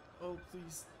make it. Oh,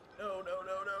 please. No, no,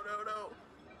 no, no, no, no.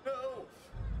 No!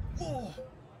 Oh!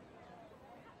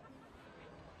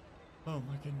 Oh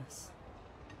my goodness.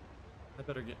 I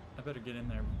better get in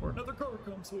there before another car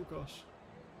comes. Oh gosh.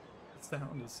 The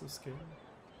sound is so scary.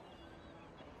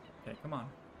 Okay, come on.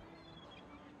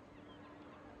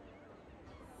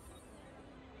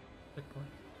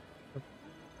 Checkpoint.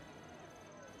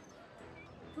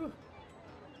 Whew.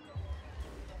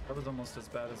 That was almost as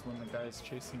bad as when the guy's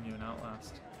chasing you in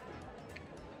Outlast.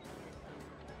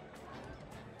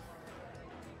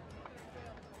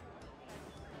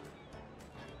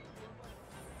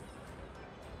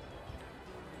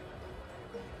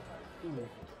 Ooh.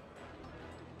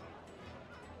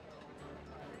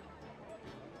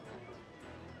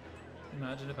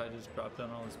 Imagine if I just dropped down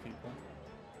all these people.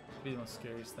 It'd be the most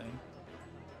scariest thing.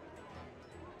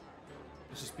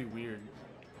 It'd just be weird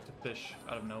to fish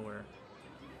out of nowhere.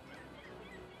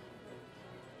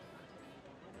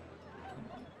 Come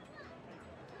on.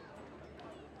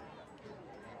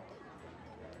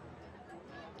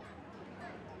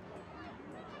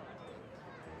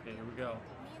 Okay, here we go.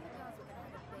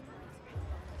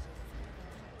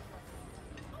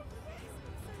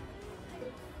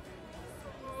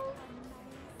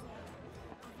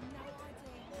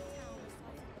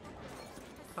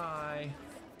 Hi.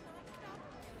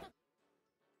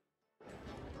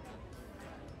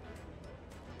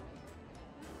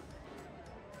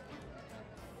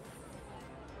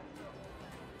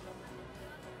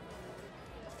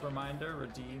 Just a reminder,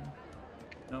 redeem,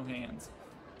 no hands.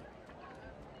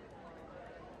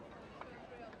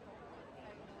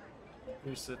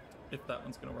 Here's it, if that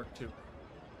one's gonna work too.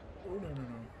 Oh, no, no,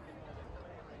 no.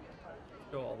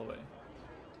 Go all the way.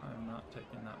 I'm not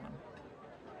taking that one.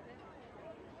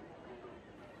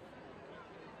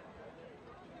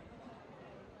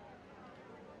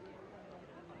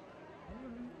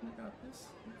 You got this.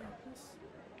 You got this.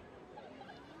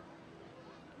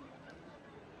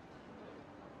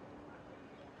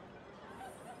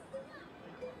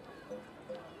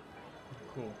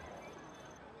 Cool.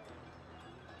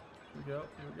 Here we go.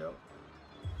 Here we go.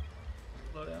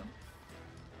 Slow down.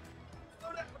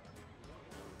 Slow down.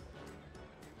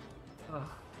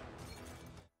 Ah.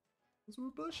 Those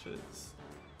were bushes.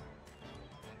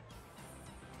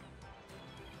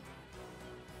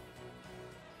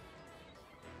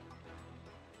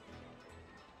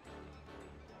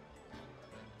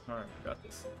 Alright, we got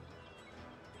this.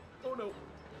 Oh no!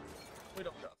 We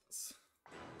don't got this.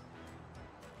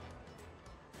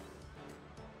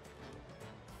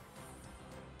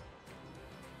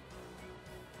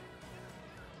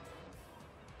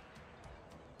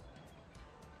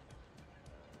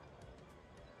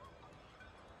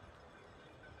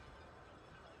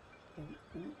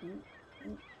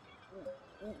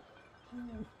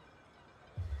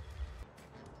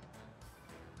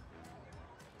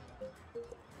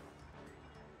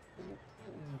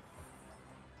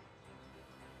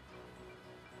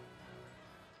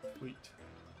 Sweet.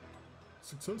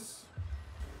 Success.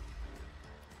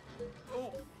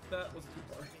 Oh, that was too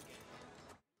far.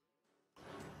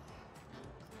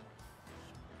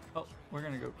 Oh, we're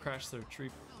gonna go crash their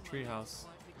treehouse.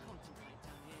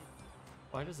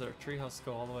 Why does their treehouse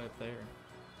go all the way up there?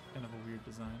 Kind of a weird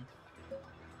design.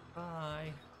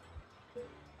 Bye.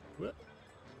 Whoop.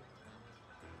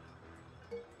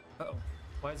 Uh-oh.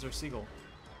 Why is there a seagull?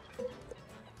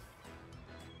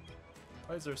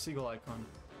 Why is there a seagull icon?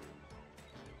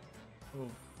 Oh.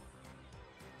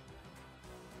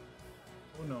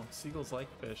 Oh no, seagulls like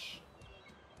fish.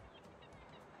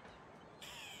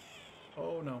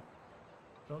 Oh no.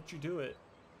 Don't you do it.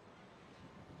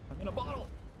 I'm in a bottle!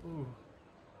 Ooh.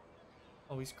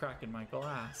 Oh, he's cracking my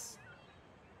glass.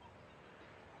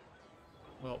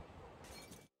 Well,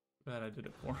 glad I did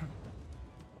it for him.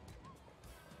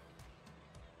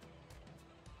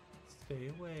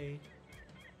 Stay away.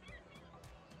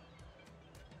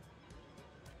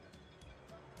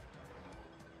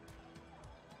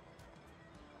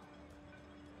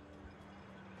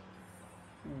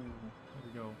 Ooh, there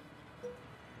we go.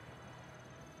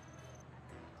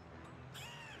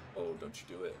 Oh, don't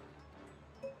you do it.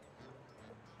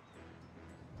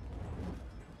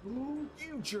 Ooh,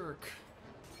 you jerk.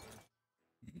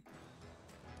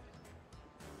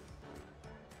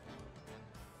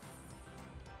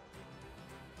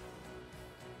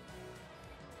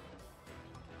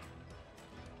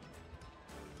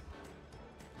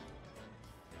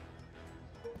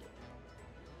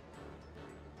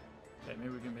 Okay, maybe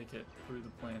we can make it through the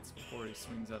plants before he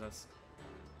swings at us.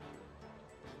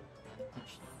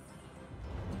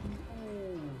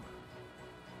 Ooh.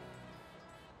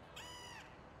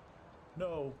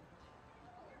 No.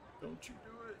 Don't you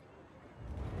do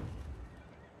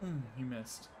it. You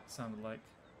missed. Sounded like.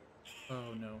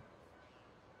 Oh no.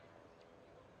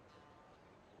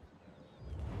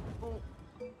 Oh.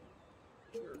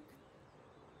 Jerk.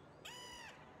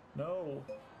 No.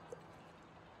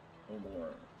 No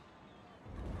more.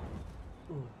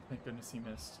 Ooh, thank goodness he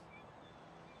missed.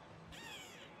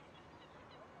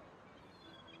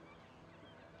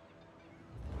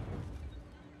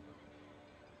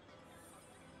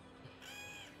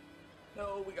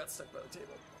 No, we got stuck by the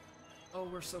table. Oh,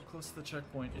 we're so close to the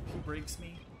checkpoint. If he breaks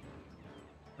me,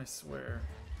 I swear,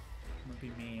 I'm gonna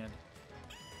be mad.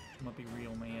 I'm gonna be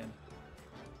real mad.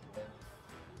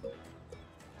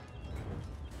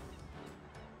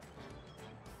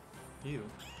 Ew.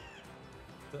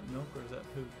 Is that milk or is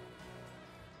that poop?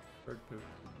 Bird poop.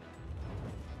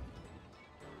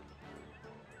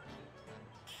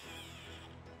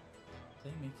 Are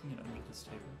they making it under this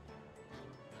table?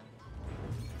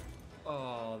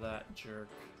 Oh, that jerk.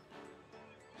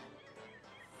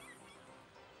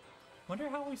 Wonder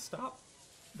how we stop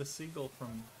the seagull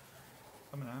from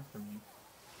coming after me.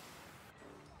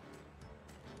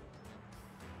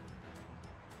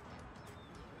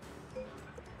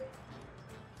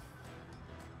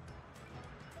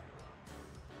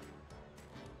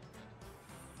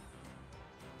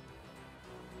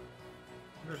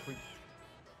 Wonder if we...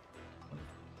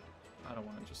 I don't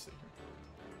want to just sit here.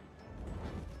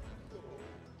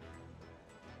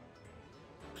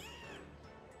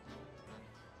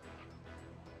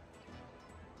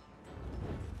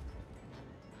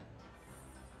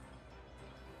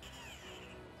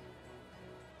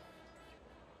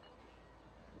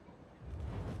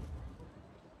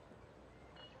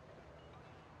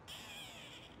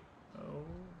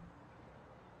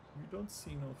 Don't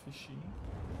see no fishy.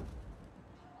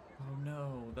 Oh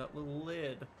no, that little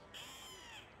lid.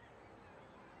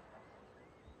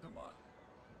 Come on.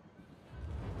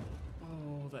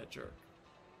 Oh, that jerk.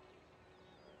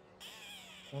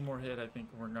 One more hit, I think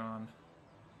we're gone.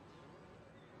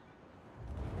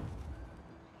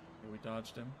 Okay, we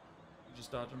dodged him. We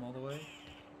just dodged him all the way.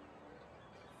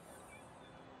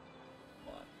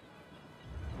 Come on.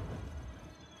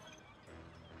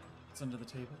 It's under the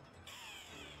table.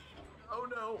 Oh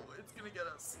no, it's gonna get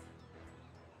us.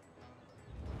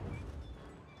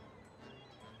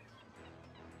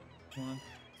 Come on,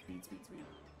 speed, speed, speed.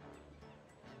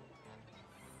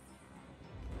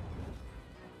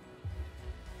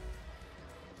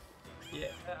 Yeah,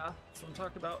 that's what I'm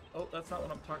talking about. Oh, that's not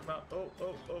what I'm talking about. Oh,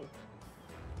 oh, oh.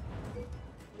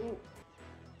 Oh.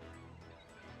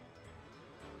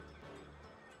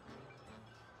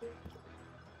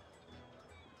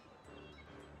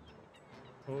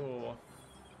 Oh,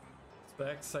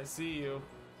 Specs, I see you.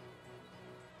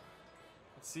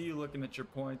 See you looking at your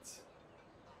points.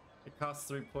 It costs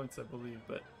 3 points, I believe,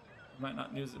 but I might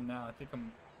not use them now. I think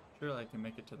I'm sure I can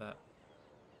make it to that.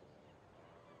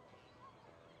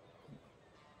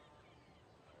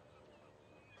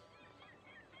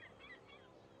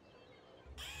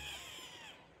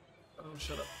 Oh,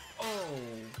 shut up. Oh!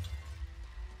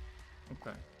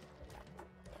 Okay.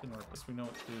 Didn't work. Guess we know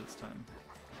what to do this time.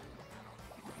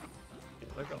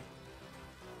 Okay, let go.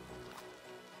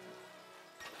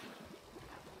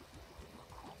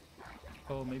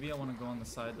 Oh, maybe I want to go on the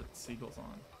side that the seagull's on.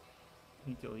 I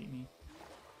think he'll eat me.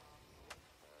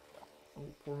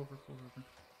 Oh, pour over, pour over.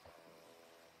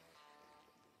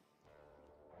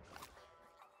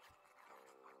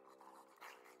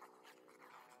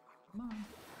 Come on.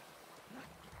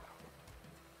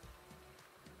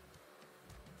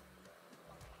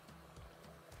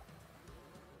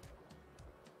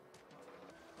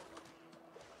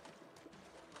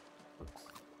 Oops.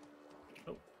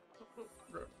 Oh,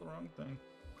 grabbed the wrong thing.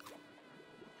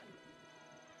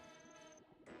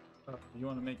 You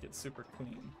want to make it super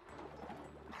clean.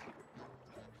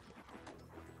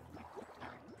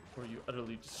 Or you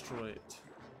utterly destroy it.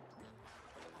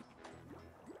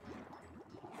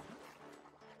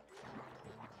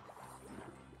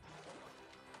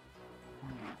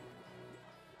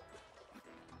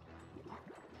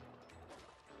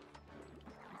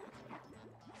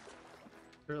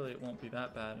 Surely it won't be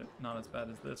that bad, not as bad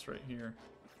as this right here.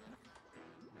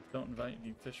 Don't invite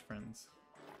any fish friends.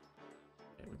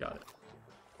 Okay, we got it.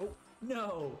 Oh,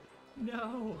 no!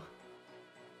 No!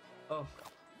 Oh.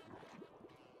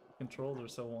 Controls are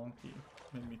so wonky.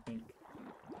 Made me think.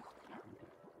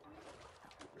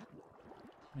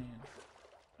 Man.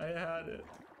 I had it.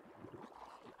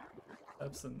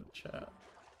 F's in the chat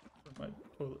for my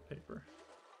toilet paper.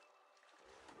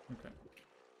 Okay.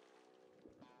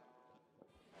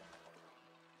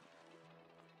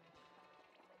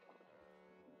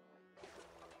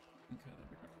 Okay, there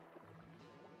we go.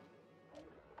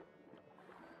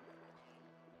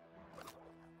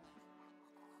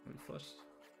 Are we flushed?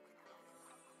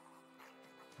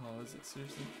 Oh, is it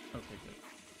seriously? Okay, good.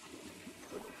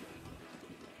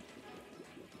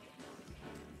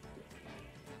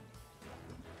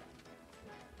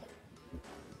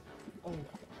 Oh.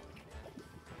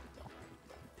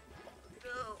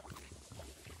 No.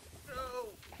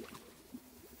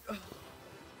 No.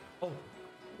 Oh.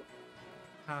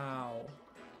 How?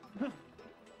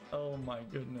 Oh my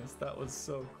goodness, that was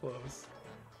so close.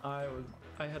 I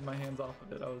had my hands off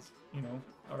of it. I was, you know,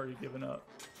 already given up.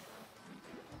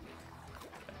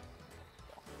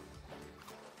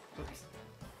 Oops.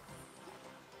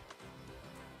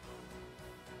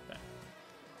 Okay.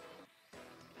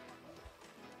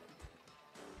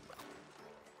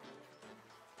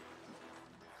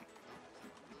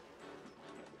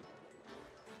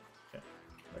 Okay.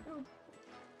 There we go.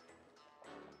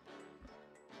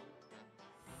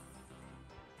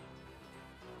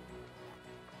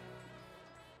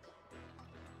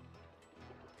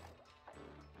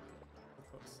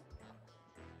 Close.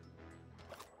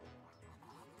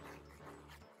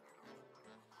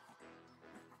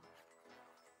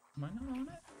 Am I not on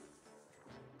it?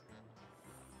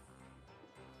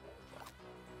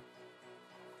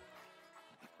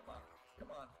 Come on,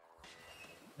 come on.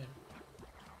 There.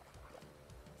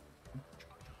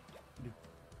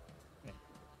 Okay.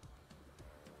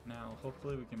 Now,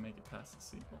 hopefully we can make it past the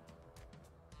sequel.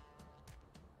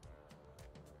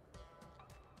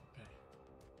 Okay.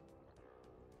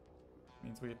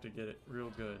 Means we have to get it real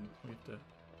good. We have to...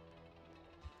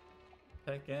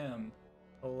 Heck M.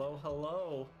 Hello,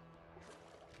 hello.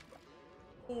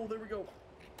 Oh, there we go.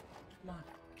 Come on,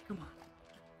 come on.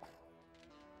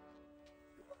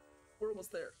 We're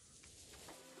almost there.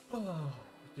 Oh,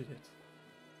 we did it.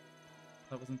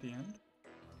 That wasn't the end?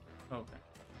 Okay.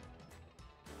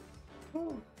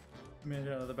 Whew. Made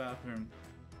it out of the bathroom.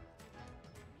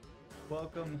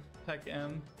 Welcome, Heck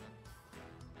M.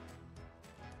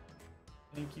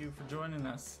 Thank you for joining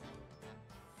us.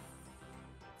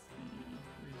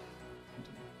 Let's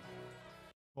see.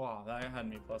 Wow, that had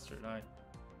me flustered.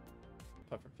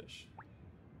 Pufferfish.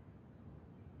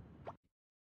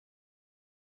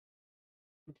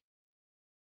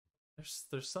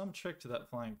 There's some trick to that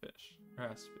flying fish. There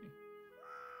has to be.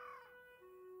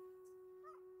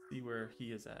 See where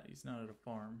he is at. He's not at a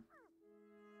farm.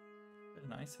 Got a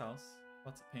nice house.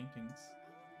 Lots of paintings.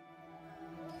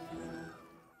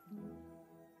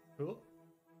 Cool.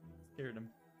 Scared him.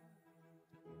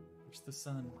 Where's the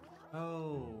sun?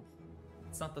 Oh.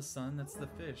 It's not the sun, that's the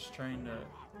fish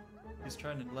he's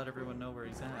trying to let everyone know where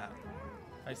he's at.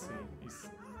 I see. He's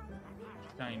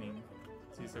shining.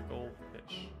 He's a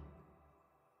goldfish.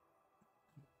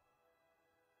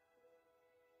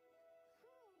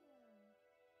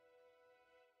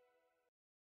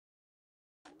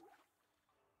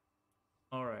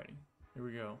 Here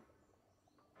we go.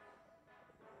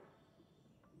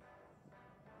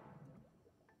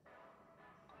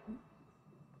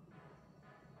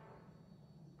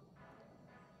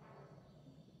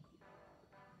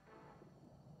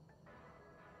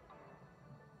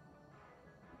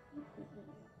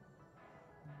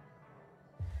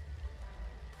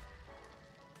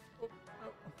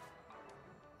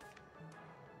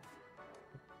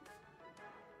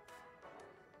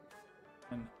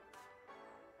 And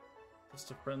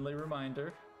just a friendly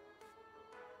reminder,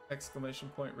 exclamation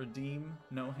point, redeem,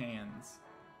 no hands.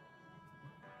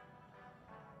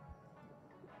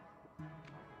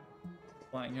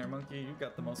 Flying hair monkey, you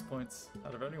got the most points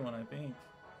out of anyone, I think.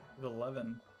 With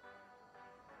 11.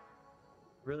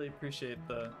 Really appreciate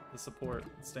the support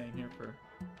and staying here for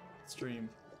stream.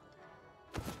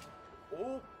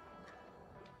 Oh!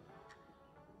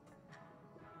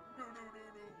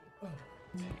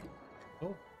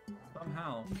 Oh,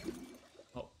 somehow.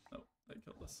 Oh, no, they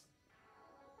killed us.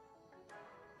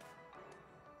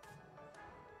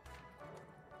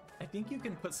 I think you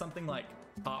can put something like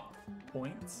top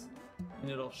points, and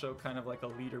it'll show kind of like a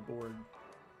leaderboard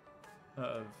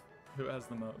of who has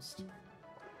the most.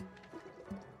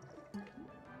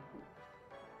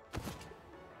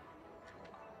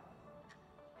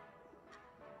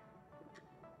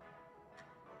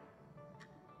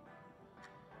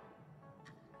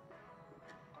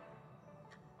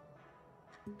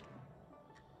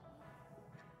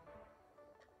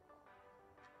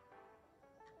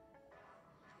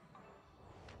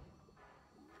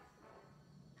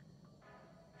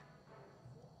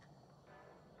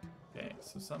 Okay,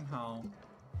 so somehow...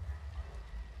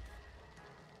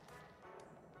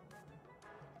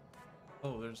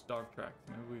 Oh, there's dog tracks.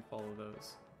 Maybe we follow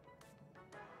those.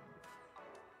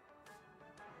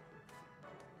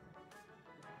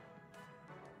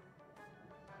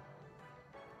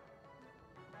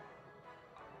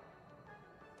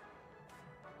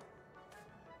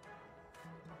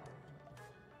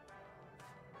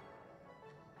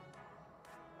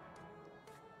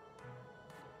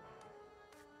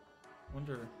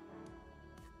 Wonder...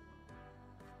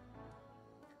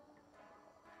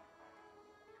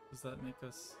 Does that make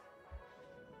us...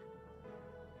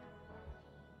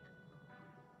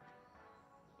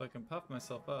 I can puff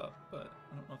myself up, but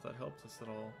I don't know if that helps us at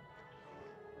all.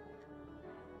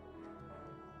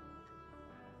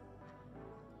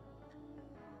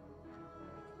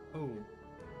 Oh.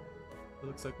 It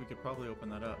looks like we could probably open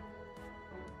that up.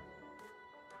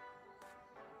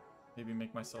 Maybe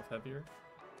make myself heavier.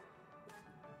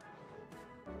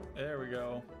 There we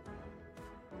go.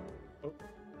 Oh.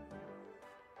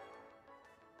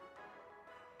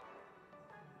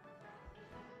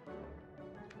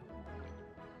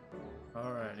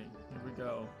 Alrighty, here we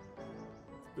go.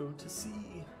 Let's go to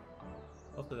sea.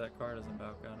 Hopefully that car doesn't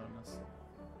back out on us.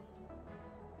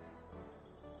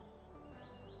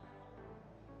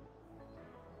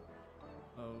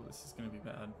 Oh, this is gonna be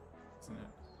bad, isn't it?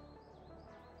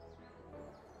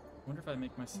 I wonder if I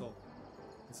make myself...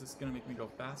 Is this gonna make me go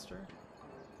faster?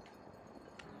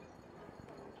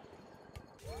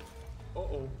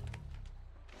 Uh-oh.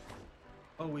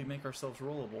 Oh, we make ourselves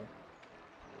rollable.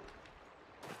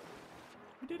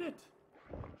 We did it!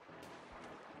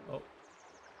 Oh.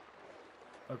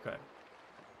 Okay.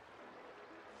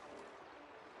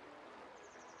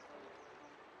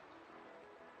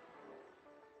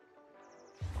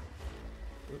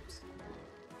 Oops.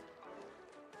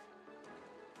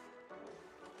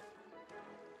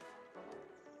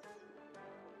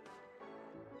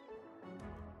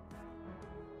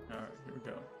 Alright, here we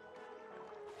go.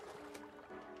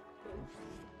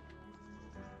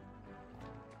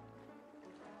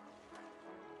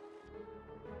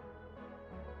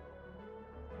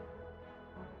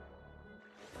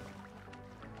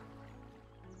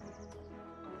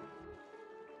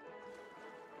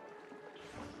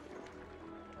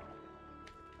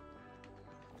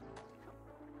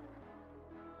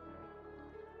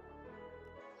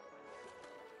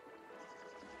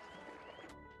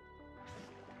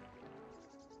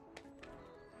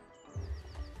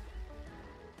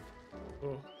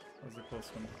 Oh, that was a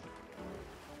close one.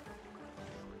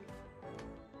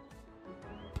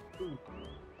 Ooh,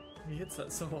 he hits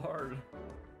that so hard.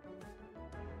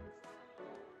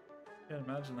 Can't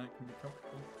imagine that can be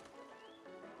comfortable.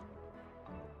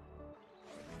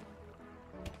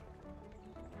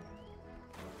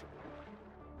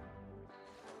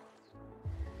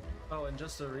 Oh, and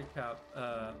just to recap,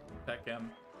 Beckham,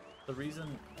 the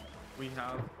reason we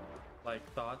have like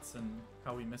thoughts and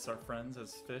how we miss our friends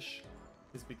as fish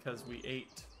is because we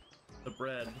ate the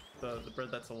bread, the bread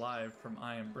that's alive from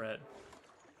I Am Bread.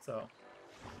 So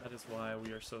That is why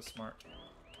we are so smart.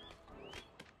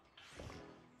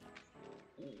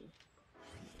 Ooh.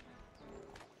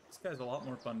 This guy's a lot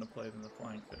more fun to play than the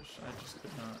flying fish. I just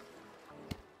could not.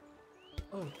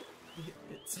 Oh,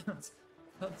 it sounds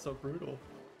so brutal.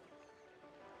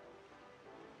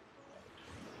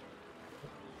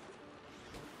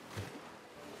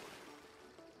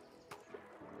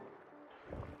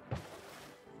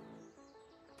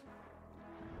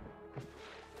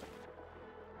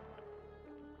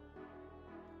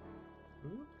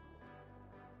 Ooh.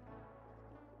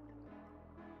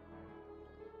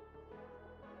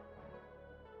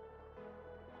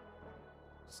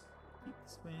 Just keep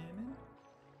swimming.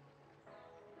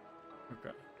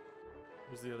 Okay.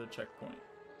 Here's the other checkpoint.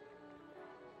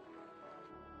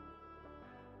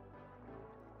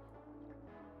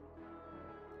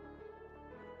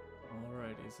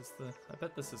 Alrighty, is this the... I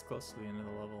bet this is close to the end of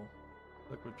the level.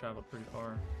 Looks like we've traveled pretty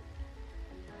far.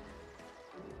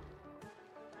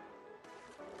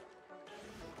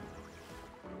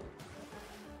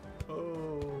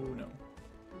 Oh, no.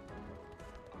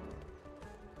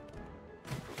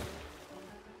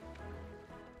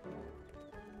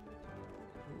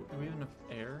 Do we have enough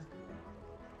air?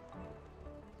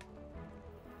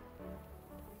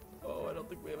 Oh, I don't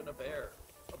think we have enough air.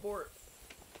 Abort.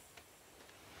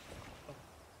 Oh.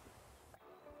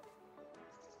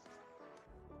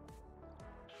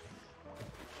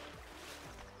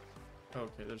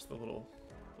 Okay, there's the little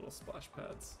splash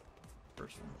pads.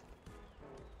 First one.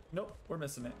 Nope, we're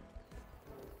missing it.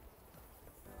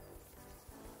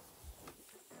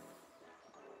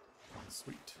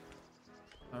 Sweet.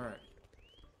 Alright.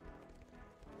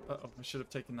 Uh-oh, I should have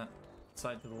taken that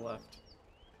side to the left.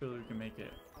 Surely we can make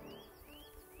it.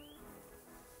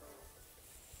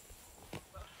 Okay.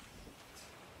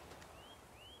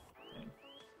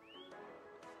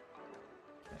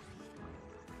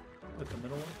 Put the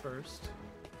middle one first.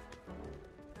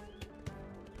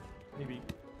 Maybe.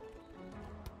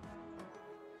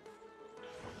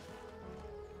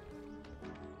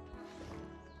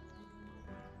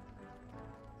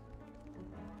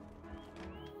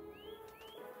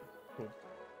 Cool.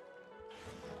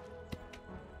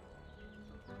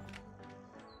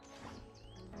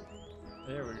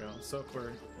 There we go. So if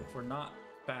we're not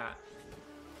fat,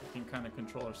 we can kind of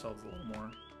control ourselves a little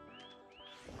more.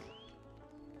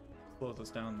 Slows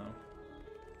us down though.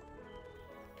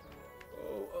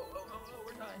 Oh,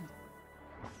 we're dying.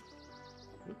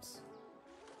 Oops.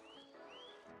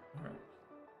 All right.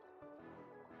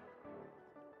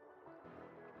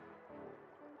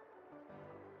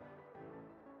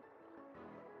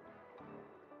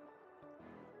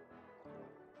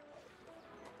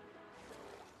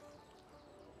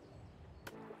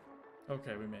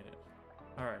 Okay, we made it.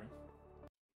 All right.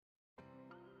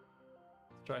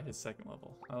 Let's try his second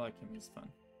level. I like him, he's fun.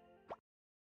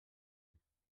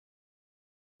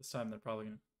 This time they're probably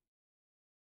gonna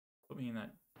put me in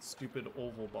that stupid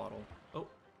oval bottle. Oh,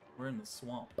 we're in the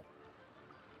swamp.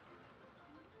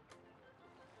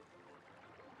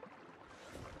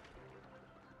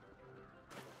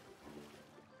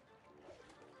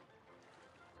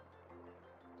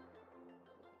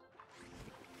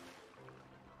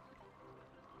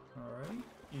 Alright,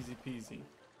 easy peasy.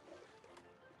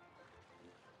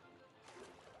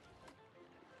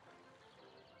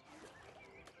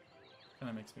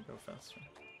 Kinda makes me go faster.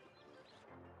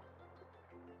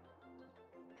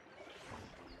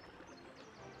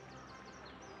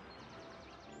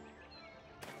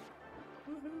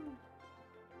 Woohoo!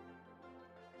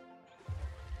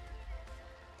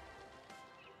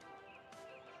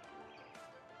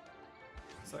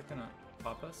 Is that gonna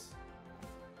pop us?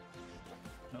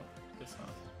 No, guess not.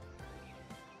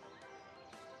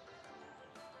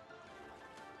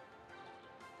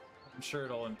 I'm sure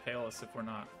it'll impale us if we're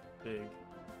not big.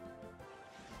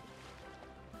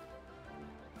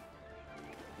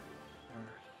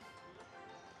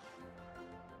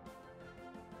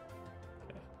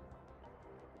 Okay.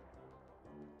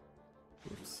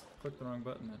 Oops, clicked the wrong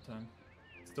button that time.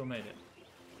 Still made it.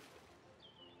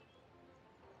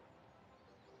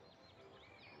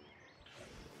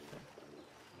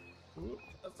 Ooh,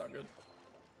 that's not good.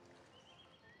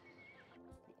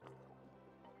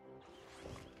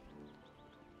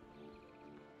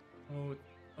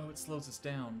 Oh, it slows us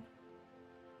down.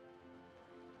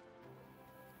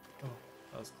 Oh,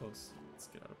 that was close. Let's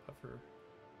get out of puffer.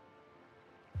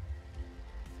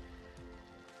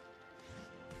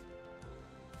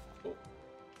 Oh.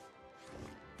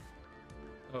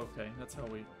 Okay, that's how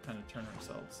we kind of turn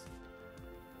ourselves.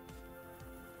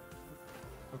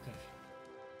 Okay.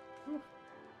 Whew.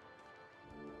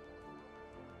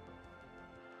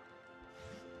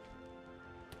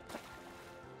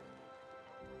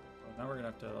 we're gonna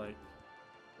have to, like,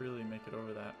 really make it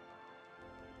over that.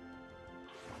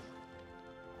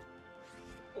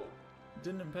 Oh,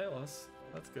 didn't impale us.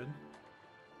 That's good.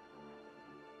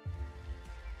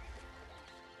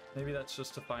 Maybe that's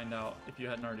just to find out, if you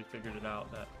hadn't already figured it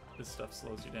out, that this stuff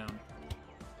slows you down.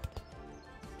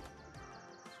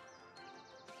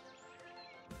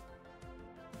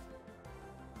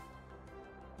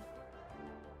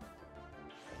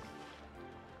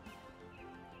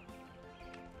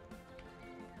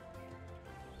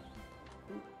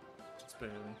 Ooh, just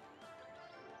barely.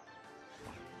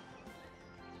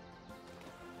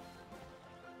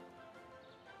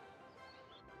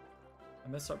 I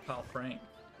miss our pal Frank.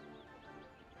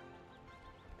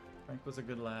 Frank was a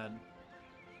good lad.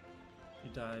 He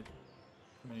died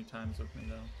too many times with me,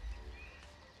 though.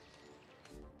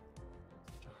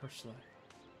 Such a harsh life.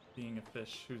 Being a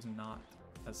fish who's not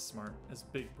as smart, as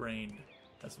big-brained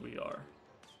as we are.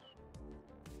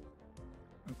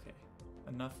 Okay,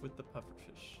 enough with the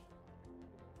pufferfish.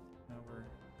 Now we're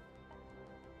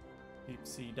deep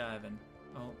sea diving.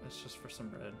 Oh, that's just for some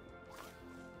bread.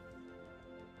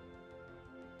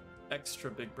 Extra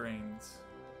big brains.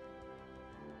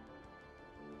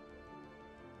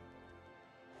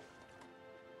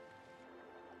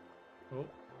 Oh,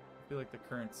 I feel like the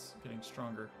current's getting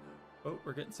stronger. Oh,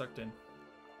 we're getting sucked in.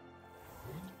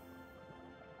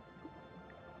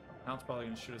 Now it's probably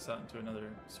going to shoot us out into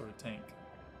another sort of tank.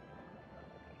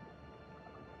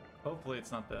 Hopefully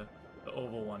it's not the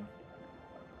oval one.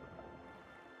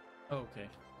 Oh, okay.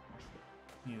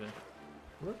 Neither.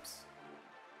 Whoops.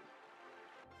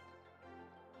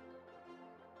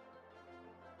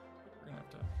 We're going to have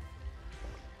to...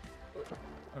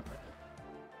 Okay.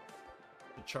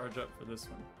 Charge up for this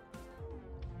one.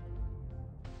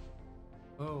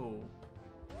 Oh.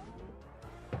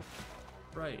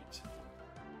 Right.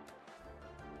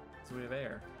 So we have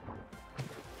air.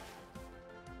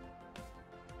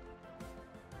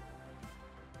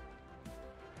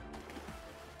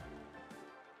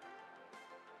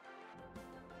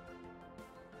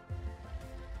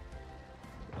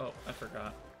 Oh, I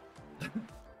forgot. I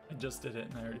just did it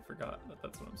and I already forgot that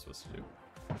that's what I'm supposed to do.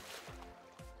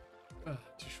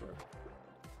 Too short.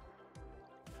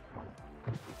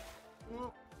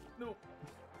 Oh, no.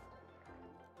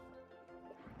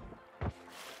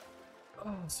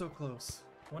 Oh, so close.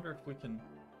 I wonder if we can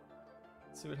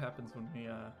see what happens when we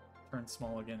turn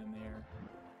small again in the air.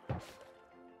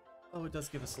 Oh, it does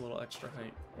give us a little extra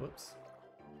height. Whoops.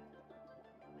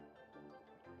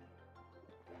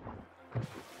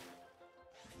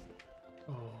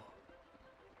 Oh.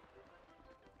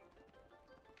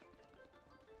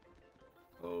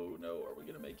 Oh no, are we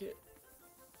gonna make it?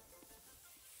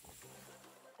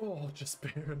 Oh, just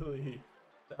barely.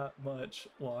 That much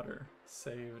water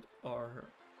saved our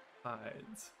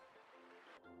hides.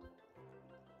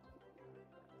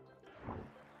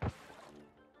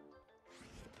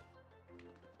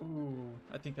 Ooh,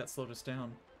 I think that slowed us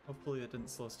down. Hopefully it didn't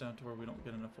slow us down to where we don't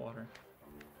get enough water.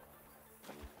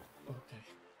 Okay,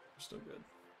 we're still good.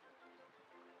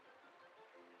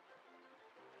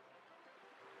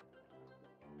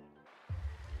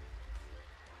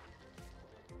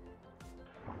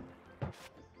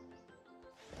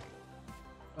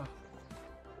 Oh,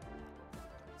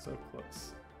 so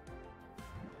close.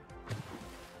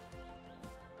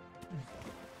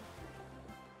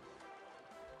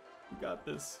 We got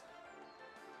this.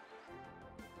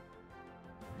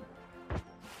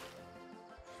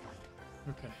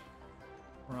 Okay,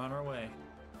 we're on our way.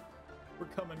 We're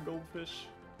coming, goldfish.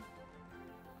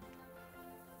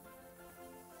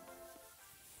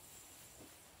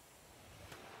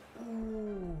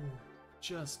 Ooh,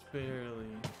 just barely.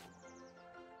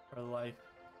 Our life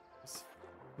is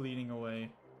bleeding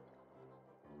away.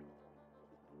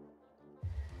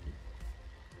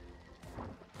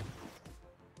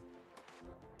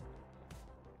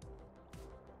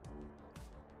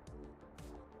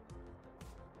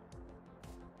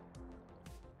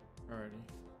 Alrighty.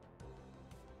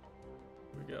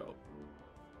 Here we go.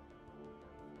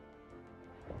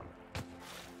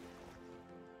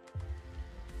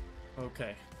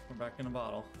 Okay, we're back in a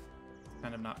bottle. It's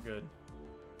kind of not good.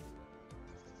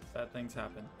 Bad things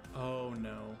happen. Oh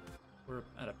no. We're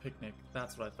at a picnic.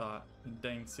 That's what I thought. And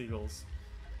dang seagulls.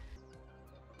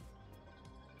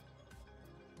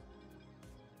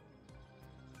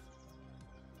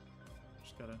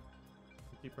 Just gotta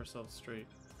keep ourselves straight.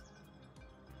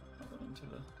 Into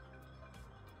the...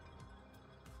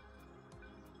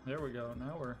 There we go.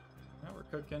 Now we're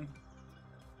cooking.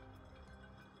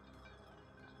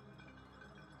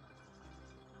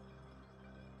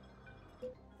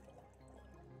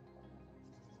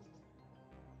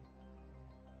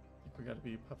 We gotta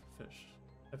be pufferfish.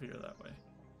 Heavier that way.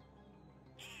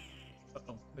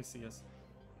 Uh-oh, they see us.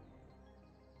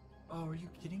 Oh, are you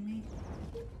kidding me?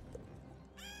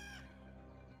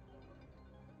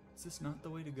 Is this not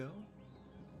the way to go?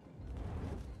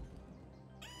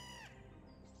 Oh,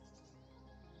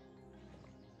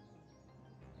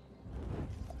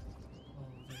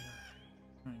 they are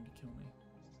trying to kill me.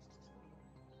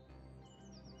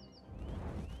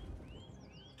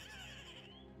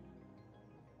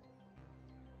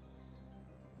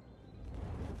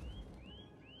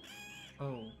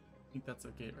 Oh, I think that's a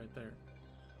gate right there.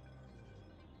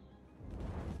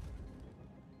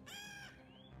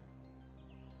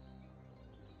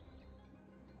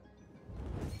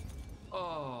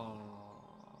 Oh.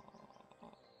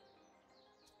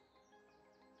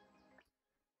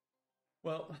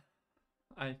 Well,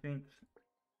 I think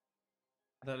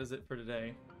that is it for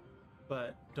today.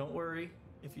 But don't worry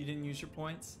if you didn't use your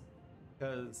points,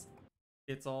 because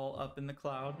it's all up in the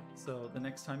cloud. So the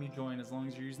next time you join, as long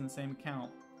as you're using the same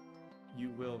account, you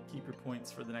will keep your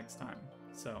points for the next time.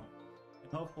 So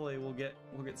and hopefully we'll get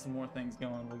some more things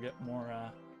going. We'll get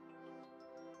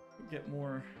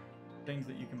more things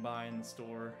that you can buy in the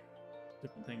store,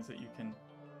 different things that you can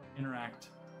interact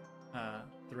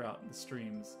throughout the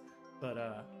streams.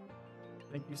 But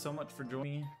thank you so much for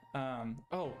joining me.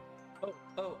 Oh,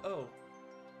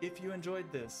 if you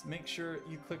enjoyed this, make sure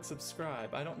you click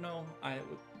subscribe. I don't know,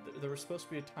 there was supposed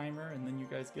to be a timer and then you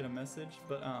guys get a message,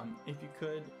 but if you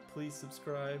could, please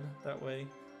subscribe. That way,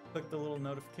 click the little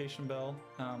notification bell,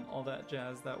 all that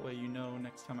jazz. That way you know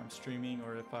next time I'm streaming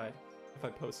or if I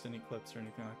post any clips or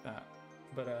anything like that.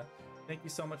 But thank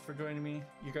you so much for joining me.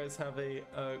 You guys have a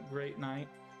great night.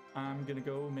 I'm gonna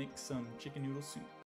go make some chicken noodle soup.